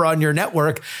you cover on your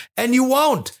network. And you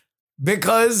won't,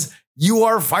 because you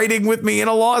are fighting with me in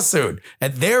a lawsuit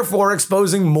and therefore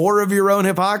exposing more of your own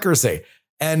hypocrisy.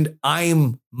 And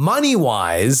I'm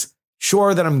money-wise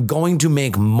sure that I'm going to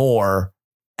make more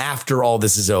after all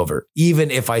this is over, even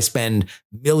if I spend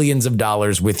millions of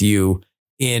dollars with you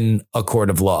in a court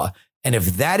of law. And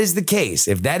if that is the case,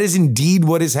 if that is indeed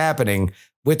what is happening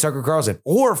with Tucker Carlson,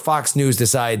 or Fox News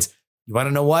decides, you want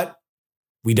to know what?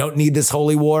 We don't need this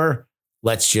holy war.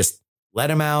 Let's just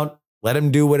let him out, let him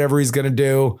do whatever he's going to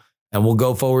do, and we'll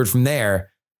go forward from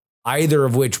there. Either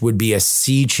of which would be a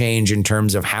sea change in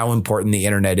terms of how important the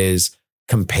internet is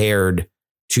compared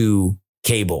to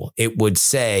cable. It would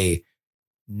say,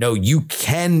 no, you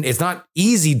can. It's not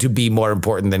easy to be more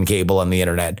important than cable on the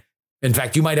internet. In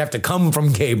fact, you might have to come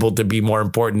from cable to be more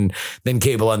important than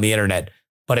cable on the internet,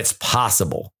 but it's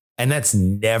possible. And that's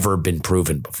never been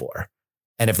proven before.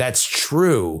 And if that's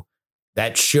true,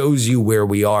 that shows you where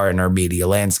we are in our media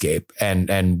landscape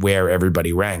and where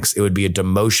everybody ranks. It would be a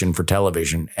demotion for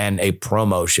television and a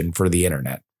promotion for the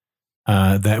internet.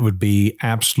 That would be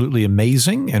absolutely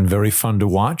amazing and very fun to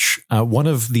watch. One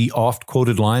of the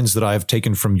oft-quoted lines that I've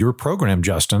taken from your program,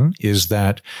 Justin, is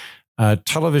that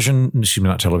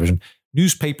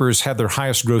newspapers had their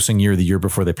highest grossing year the year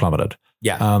before they plummeted.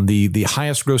 Yeah. The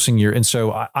highest grossing year. And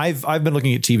so I've been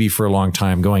looking at TV for a long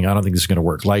time going, I don't think this is going to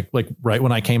work. Like right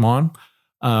when I came on,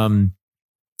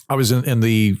 I was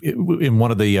in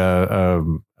one of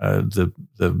the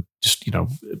just,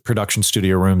 production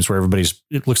studio rooms where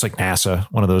it looks like NASA,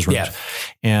 one of those rooms. Yeah.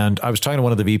 And I was talking to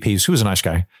one of the VPs who was a nice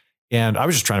guy. And I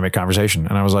was just trying to make conversation.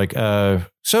 And I was like,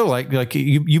 so like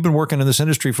you've been working in this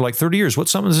industry for like 30 years.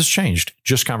 What's something that's changed?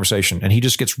 Just conversation. And he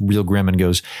just gets real grim and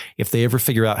goes, if they ever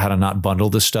figure out how to not bundle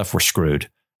this stuff, we're screwed.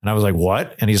 And I was like,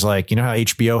 what? And he's like, you know how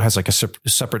HBO has like a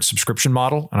separate subscription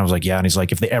model? And I was like, yeah. And he's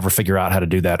like, if they ever figure out how to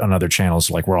do that on other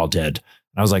channels, like we're all dead.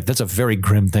 And I was like, that's a very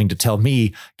grim thing to tell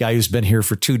me, guy who's been here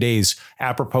for 2 days,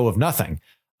 apropos of nothing.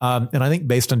 And I think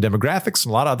based on demographics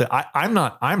and a lot of other,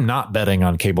 I'm not betting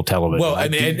on cable television. Well,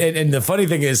 and the funny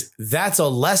thing is that's a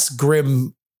less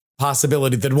grim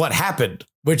possibility than what happened,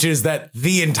 which is that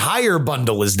the entire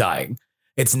bundle is dying.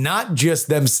 It's not just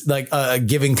them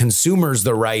giving consumers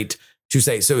the right to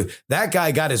say, so that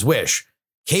guy got his wish.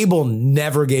 Cable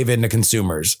never gave in to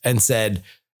consumers and said,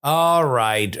 all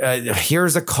right,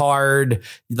 here's a card.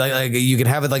 Like you can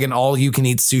have it like an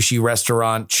all-you-can-eat sushi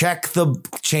restaurant. Check the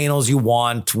channels you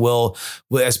want. We'll,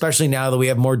 especially now that we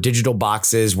have more digital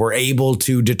boxes, we're able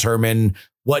to determine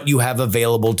what you have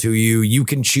available to you. You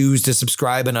can choose to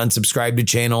subscribe and unsubscribe to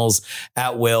channels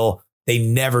at will. They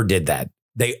never did that.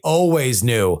 They always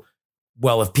knew,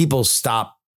 well, if people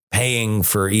stop paying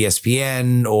for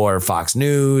ESPN or Fox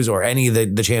News or any of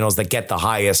the channels that get the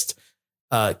highest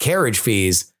carriage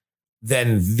fees,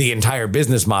 then the entire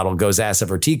business model goes ass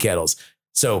over tea kettles.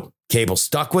 So cable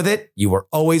stuck with it. You were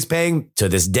always paying to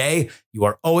this day. You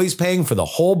are always paying for the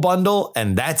whole bundle.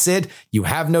 And that's it. You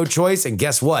have no choice. And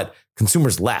guess what?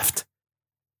 Consumers left.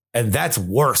 And that's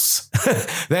worse.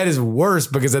 That is worse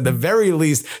because at the very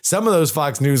least, some of those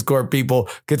Fox News Corp people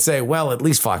could say, well, at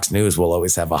least Fox News will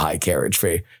always have a high carriage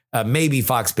fee. Maybe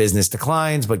Fox Business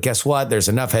declines, but guess what? There's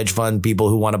enough hedge fund people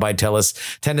who want to buy tennis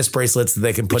bracelets that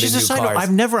they can put in new cars.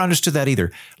 I've never understood that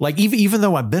either. Like even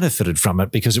though I benefited from it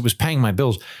because it was paying my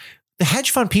bills, the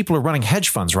hedge fund people are running hedge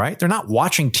funds, right? They're not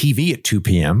watching TV at 2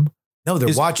 p.m. No,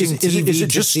 they're watching TV. Is it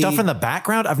just stuff in the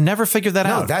background? I've never figured that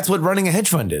out. No, that's what running a hedge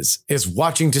fund is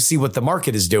watching to see what the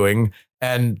market is doing.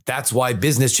 And that's why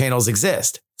business channels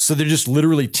exist. So they're just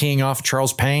literally teeing off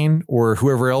Charles Payne or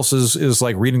whoever else is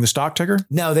like reading the stock ticker?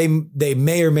 No, they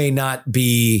may or may not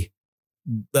be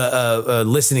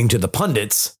listening to the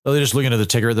pundits. Oh, they're just looking at the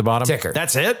ticker at the bottom? Ticker.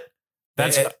 That's it?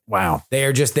 Wow.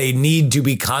 They need to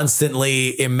be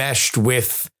constantly enmeshed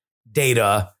with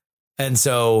data. And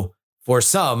so for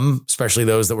some, especially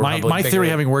those that were my theory,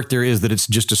 having worked there, is that it's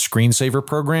just a screensaver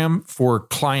program for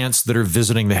clients that are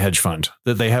visiting the hedge fund.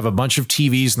 That they have a bunch of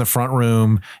TVs in the front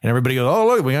room, and everybody goes, "Oh,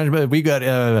 look, we got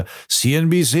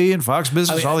CNBC and Fox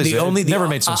Business." All these never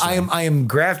made sense. I am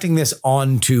grafting this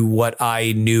onto what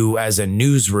I knew as a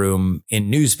newsroom in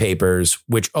newspapers,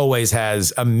 which always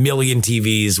has a million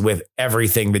TVs with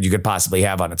everything that you could possibly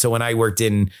have on it. So when I worked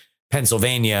in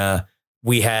Pennsylvania,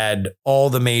 we had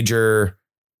all the major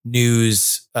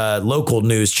news, local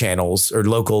news channels or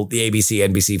local, the ABC,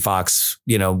 NBC, Fox,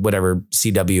 whatever,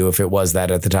 CW, if it was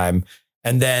that at the time.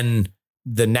 And then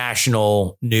the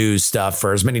national news stuff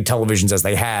for as many televisions as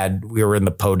they had. We were in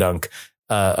the podunk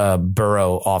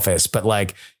borough office, but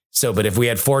if we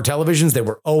had 4 televisions, they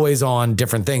were always on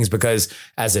different things because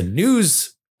as a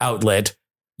news outlet,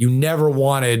 you never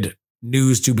wanted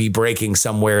news to be breaking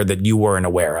somewhere that you weren't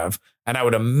aware of. And I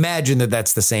would imagine that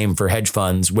that's the same for hedge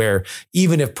funds, where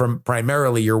even if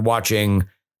primarily you're watching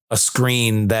a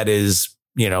screen that is,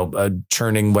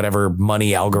 churning whatever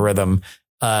money algorithm,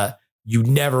 you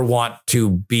never want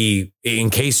to be, in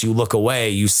case you look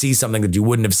away, you see something that you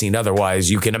wouldn't have seen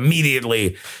otherwise. You can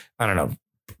immediately,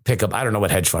 pick up, I don't know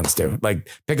what hedge funds do, like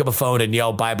pick up a phone and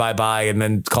yell, buy, and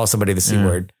then call somebody the C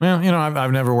word. Well,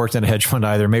 I've never worked in a hedge fund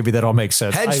either. Maybe that all makes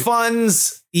sense. Hedge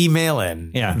funds, email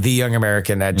in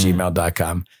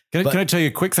theyoungamerican@gmail.com. Can I tell you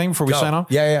a quick thing before we sign off?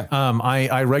 Yeah.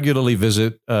 I regularly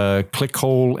visit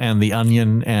Clickhole and The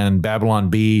Onion and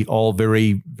Babylon Bee, all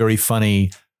very, very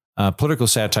funny political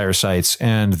satire sites.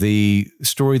 And the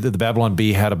story that the Babylon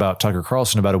Bee had about Tucker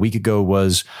Carlson about a week ago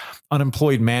was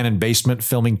unemployed man in basement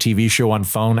filming TV show on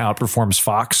phone outperforms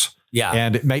Fox. Yeah.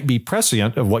 And it might be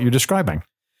prescient of what you're describing.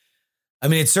 I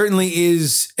mean, it certainly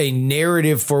is a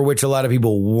narrative for which a lot of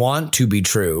people want to be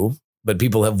true, but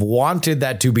people have wanted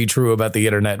that to be true about the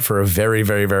internet for a very,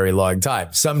 very, very long time,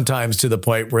 sometimes to the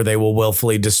point where they will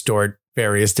willfully distort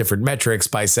various different metrics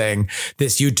by saying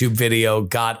this YouTube video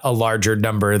got a larger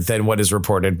number than what is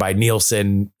reported by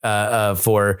Nielsen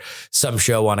for some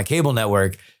show on a cable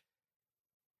network.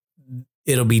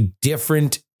 It'll be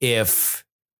different if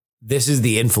this is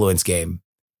the influence game.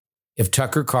 If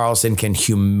Tucker Carlson can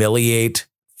humiliate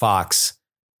Fox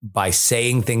by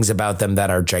saying things about them that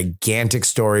are gigantic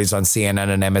stories on CNN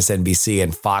and MSNBC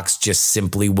and Fox just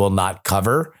simply will not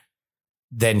cover,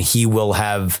 then he will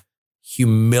have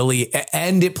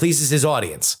and it pleases his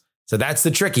audience. So that's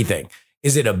the tricky thing.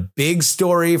 Is it a big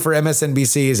story for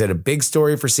MSNBC? Is it a big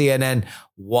story for CNN?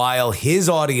 While his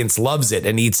audience loves it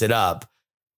and eats it up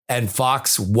and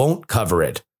Fox won't cover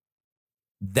it,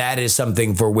 that is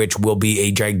something for which will be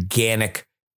a gigantic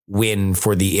win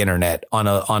for the internet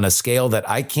on a scale that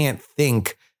I can't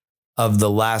think of the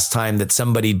last time that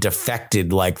somebody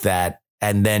defected like that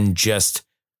and then just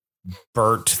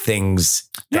burnt things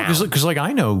down. Because like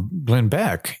I know Glenn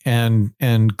Beck and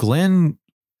Glenn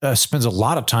spends a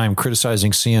lot of time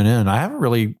criticizing CNN. I haven't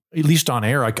really, at least on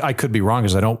air, I could be wrong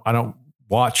because I don't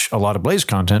watch a lot of Blaze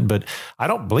content, but I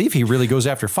don't believe he really goes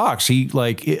after Fox. He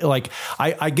I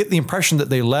get the impression that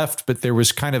they left, but there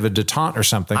was kind of a detente or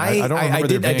something. I don't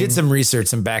remember. I did some research,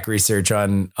 some back research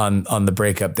on the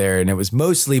breakup there, and it was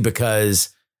mostly because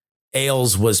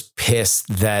Ailes was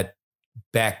pissed that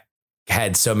Beck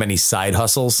had so many side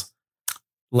hustles.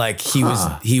 Like he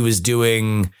was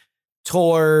doing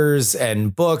tours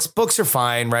and books. Books are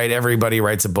fine, right? Everybody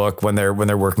writes a book when they're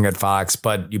working at Fox,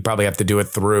 but you probably have to do it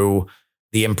through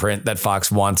the imprint that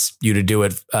Fox wants you to do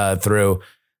it through.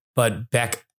 But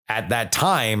Beck at that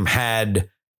time had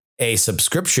a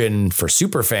subscription for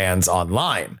superfans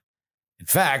online. In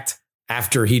fact,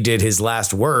 after he did his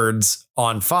last words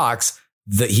on Fox,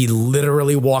 that he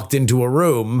literally walked into a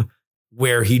room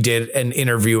where he did an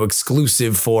interview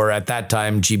exclusive for, at that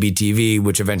time, GBTV,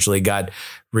 which eventually got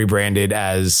rebranded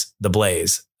as The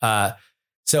Blaze.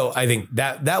 So I think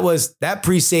that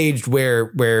presaged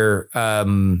where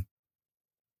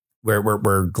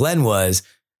Glenn was.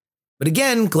 But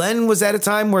again, Glenn was at a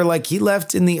time where like he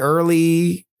left in the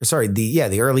early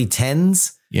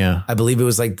 10s. Yeah. I believe it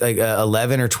was like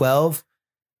 11 or 12.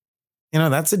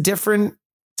 That's a different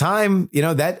time,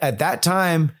 that at that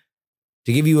time,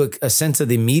 to give you a sense of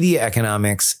the media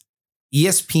economics,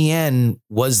 ESPN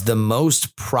was the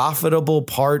most profitable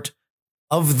part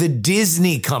of the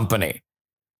Disney company,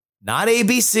 not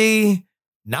ABC,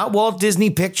 not Walt Disney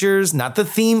Pictures, not the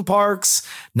theme parks,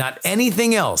 not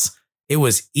anything else. It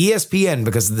was ESPN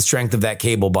because of the strength of that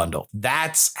cable bundle.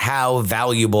 That's how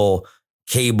valuable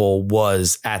cable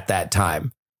was at that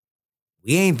time.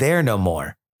 We ain't there no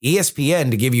more. ESPN,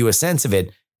 to give you a sense of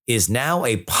it, is now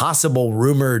a possible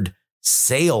rumored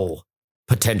sale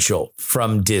potential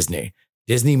from Disney.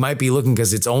 Disney might be looking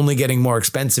because it's only getting more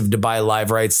expensive to buy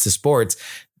live rights to sports.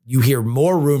 You hear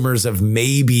more rumors of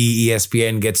maybe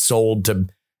ESPN gets sold to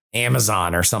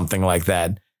Amazon or something like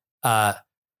that.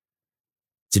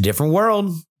 It's a different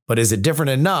world, but is it different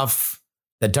enough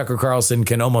that Tucker Carlson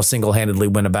can almost single-handedly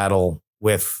win a battle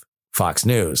with Fox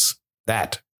News?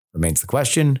 That remains the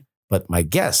question. But my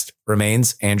guest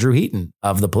remains Andrew Heaton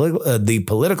of the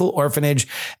Political Orphanage,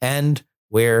 and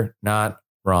we're not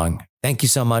wrong. Thank you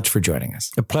so much for joining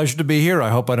us. A pleasure to be here.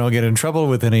 I hope I don't get in trouble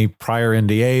with any prior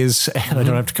NDAs and I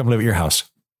don't have to come live at your house.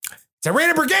 It's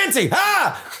Arena Briganti.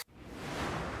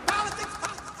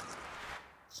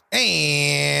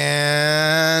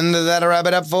 And that'll wrap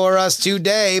it up for us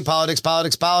today. Politics,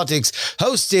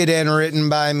 hosted and written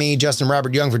by me, Justin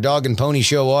Robert Young, for Dog and Pony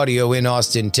Show Audio in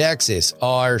Austin, Texas.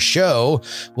 Our show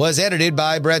was edited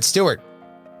by Brett Stewart.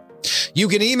 You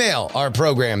can email our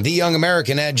program,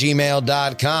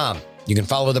 theyoungamerican@gmail.com. You can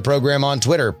follow the program on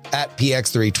Twitter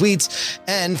 @PX3Tweets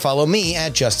and follow me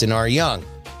 @Justin R. Young.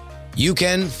 You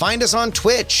can find us on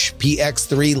Twitch,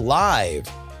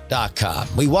 px3live.com.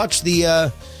 We watched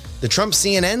the Trump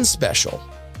CNN special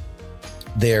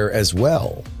there as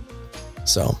well.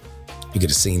 So you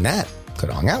could have seen that. Could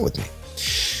have hung out with me.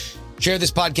 Share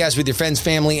this podcast with your friends,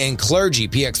 family, and clergy,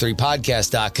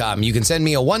 px3podcast.com. You can send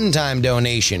me a one-time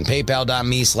donation,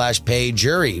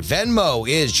 paypal.me/payjury. Venmo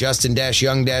is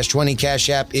Justin-Young-20.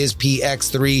 Cash App is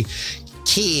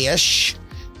PX3Cash.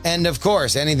 And of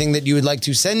course, anything that you would like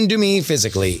to send to me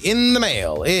physically in the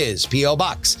mail is P.O.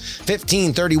 Box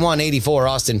 153184,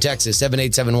 Austin, Texas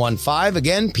 78715.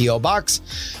 Again, P.O. Box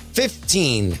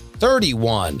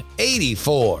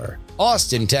 153184,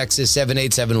 Austin, Texas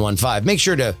 78715. Make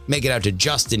sure to make it out to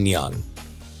Justin Young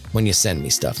when you send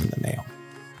me stuff in the mail.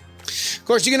 Of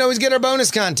course, you can always get our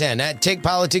bonus content at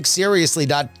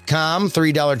takepoliticsseriously.com.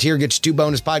 $3 tier gets you 2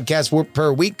 bonus podcasts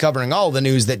per week covering all the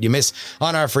news that you miss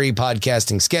on our free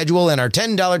podcasting schedule. And our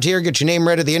 $10 tier gets your name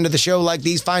read at the end of the show like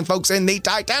these fine folks in the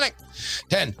Titanic.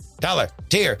 $10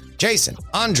 tier: Jason,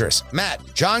 Andres, Matt,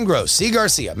 John Gross, C.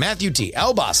 Garcia, Matthew T.,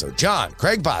 El Basso, John,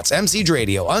 Craig Potts, MC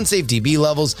Dradio, Unsafe DB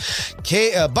Levels,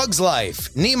 Bugs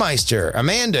Life, Niemeister,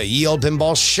 Amanda, Ye Old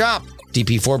Pinball Shop,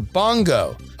 DP4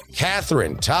 Bongo,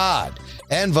 Catherine, Todd,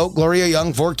 and vote Gloria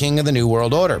Young for King of the New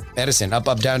World Order. Edison, up,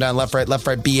 down, left,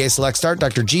 right, BA, select, start.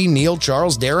 Dr. G, Neil,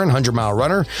 Charles, Darren, 100 Mile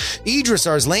Runner, Idris,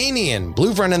 Arslanian,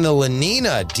 Blue Friend and the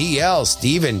Lenina, DL,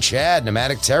 Steven, Chad,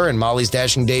 Pneumatic Terran, Molly's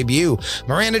Dashing Debut,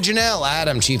 Miranda Janelle,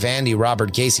 Adam, Chief Andy,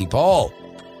 Robert, Casey, Paul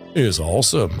is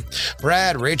awesome.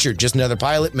 Brad, Richard, just another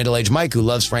pilot, middle-aged Mike who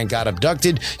loves Frank got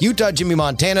abducted, Utah, Jimmy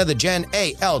Montana, the Gen,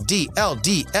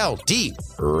 ALDLDLD,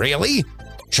 really?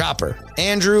 Chopper,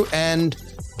 Andrew, and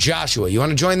Joshua. You want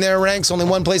to join their ranks? Only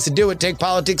one place to do it,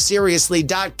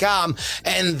 takepoliticsseriously.com.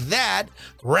 And that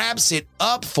wraps it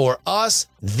up for us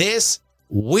this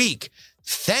week.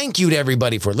 Thank you to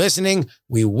everybody for listening.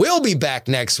 We will be back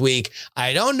next week.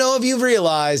 I don't know if you've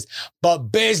realized, but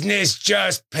business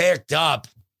just picked up.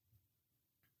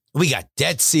 We got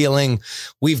debt ceiling.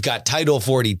 We've got Title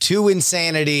 42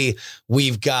 insanity.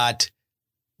 We've got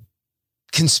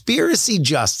conspiracy,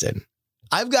 Justin.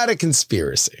 I've got a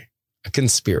conspiracy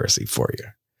for you.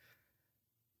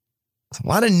 A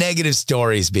lot of negative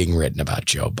stories being written about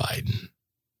Joe Biden.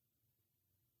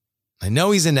 I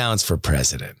know he's announced for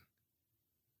president,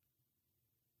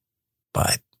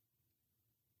 but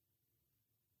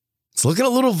it's looking a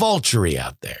little vulture-y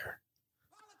out there.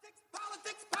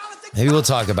 Maybe we'll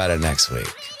talk about it next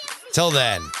week. Till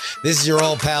then, this is your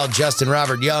old pal, Justin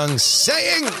Robert Young,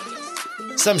 saying...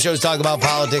 Some shows talk about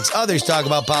politics, others talk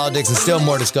about politics, and still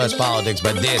more discuss politics.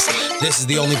 But this is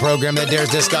the only program that dares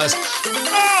discuss.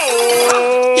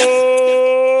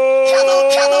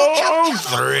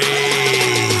 Three.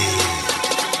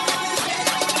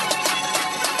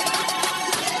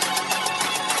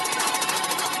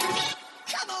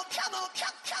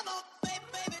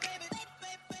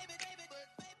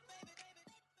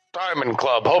 Diamond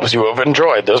Club hopes you have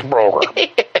enjoyed this program.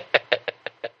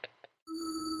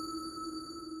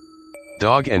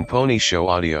 Dog and Pony Show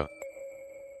audio.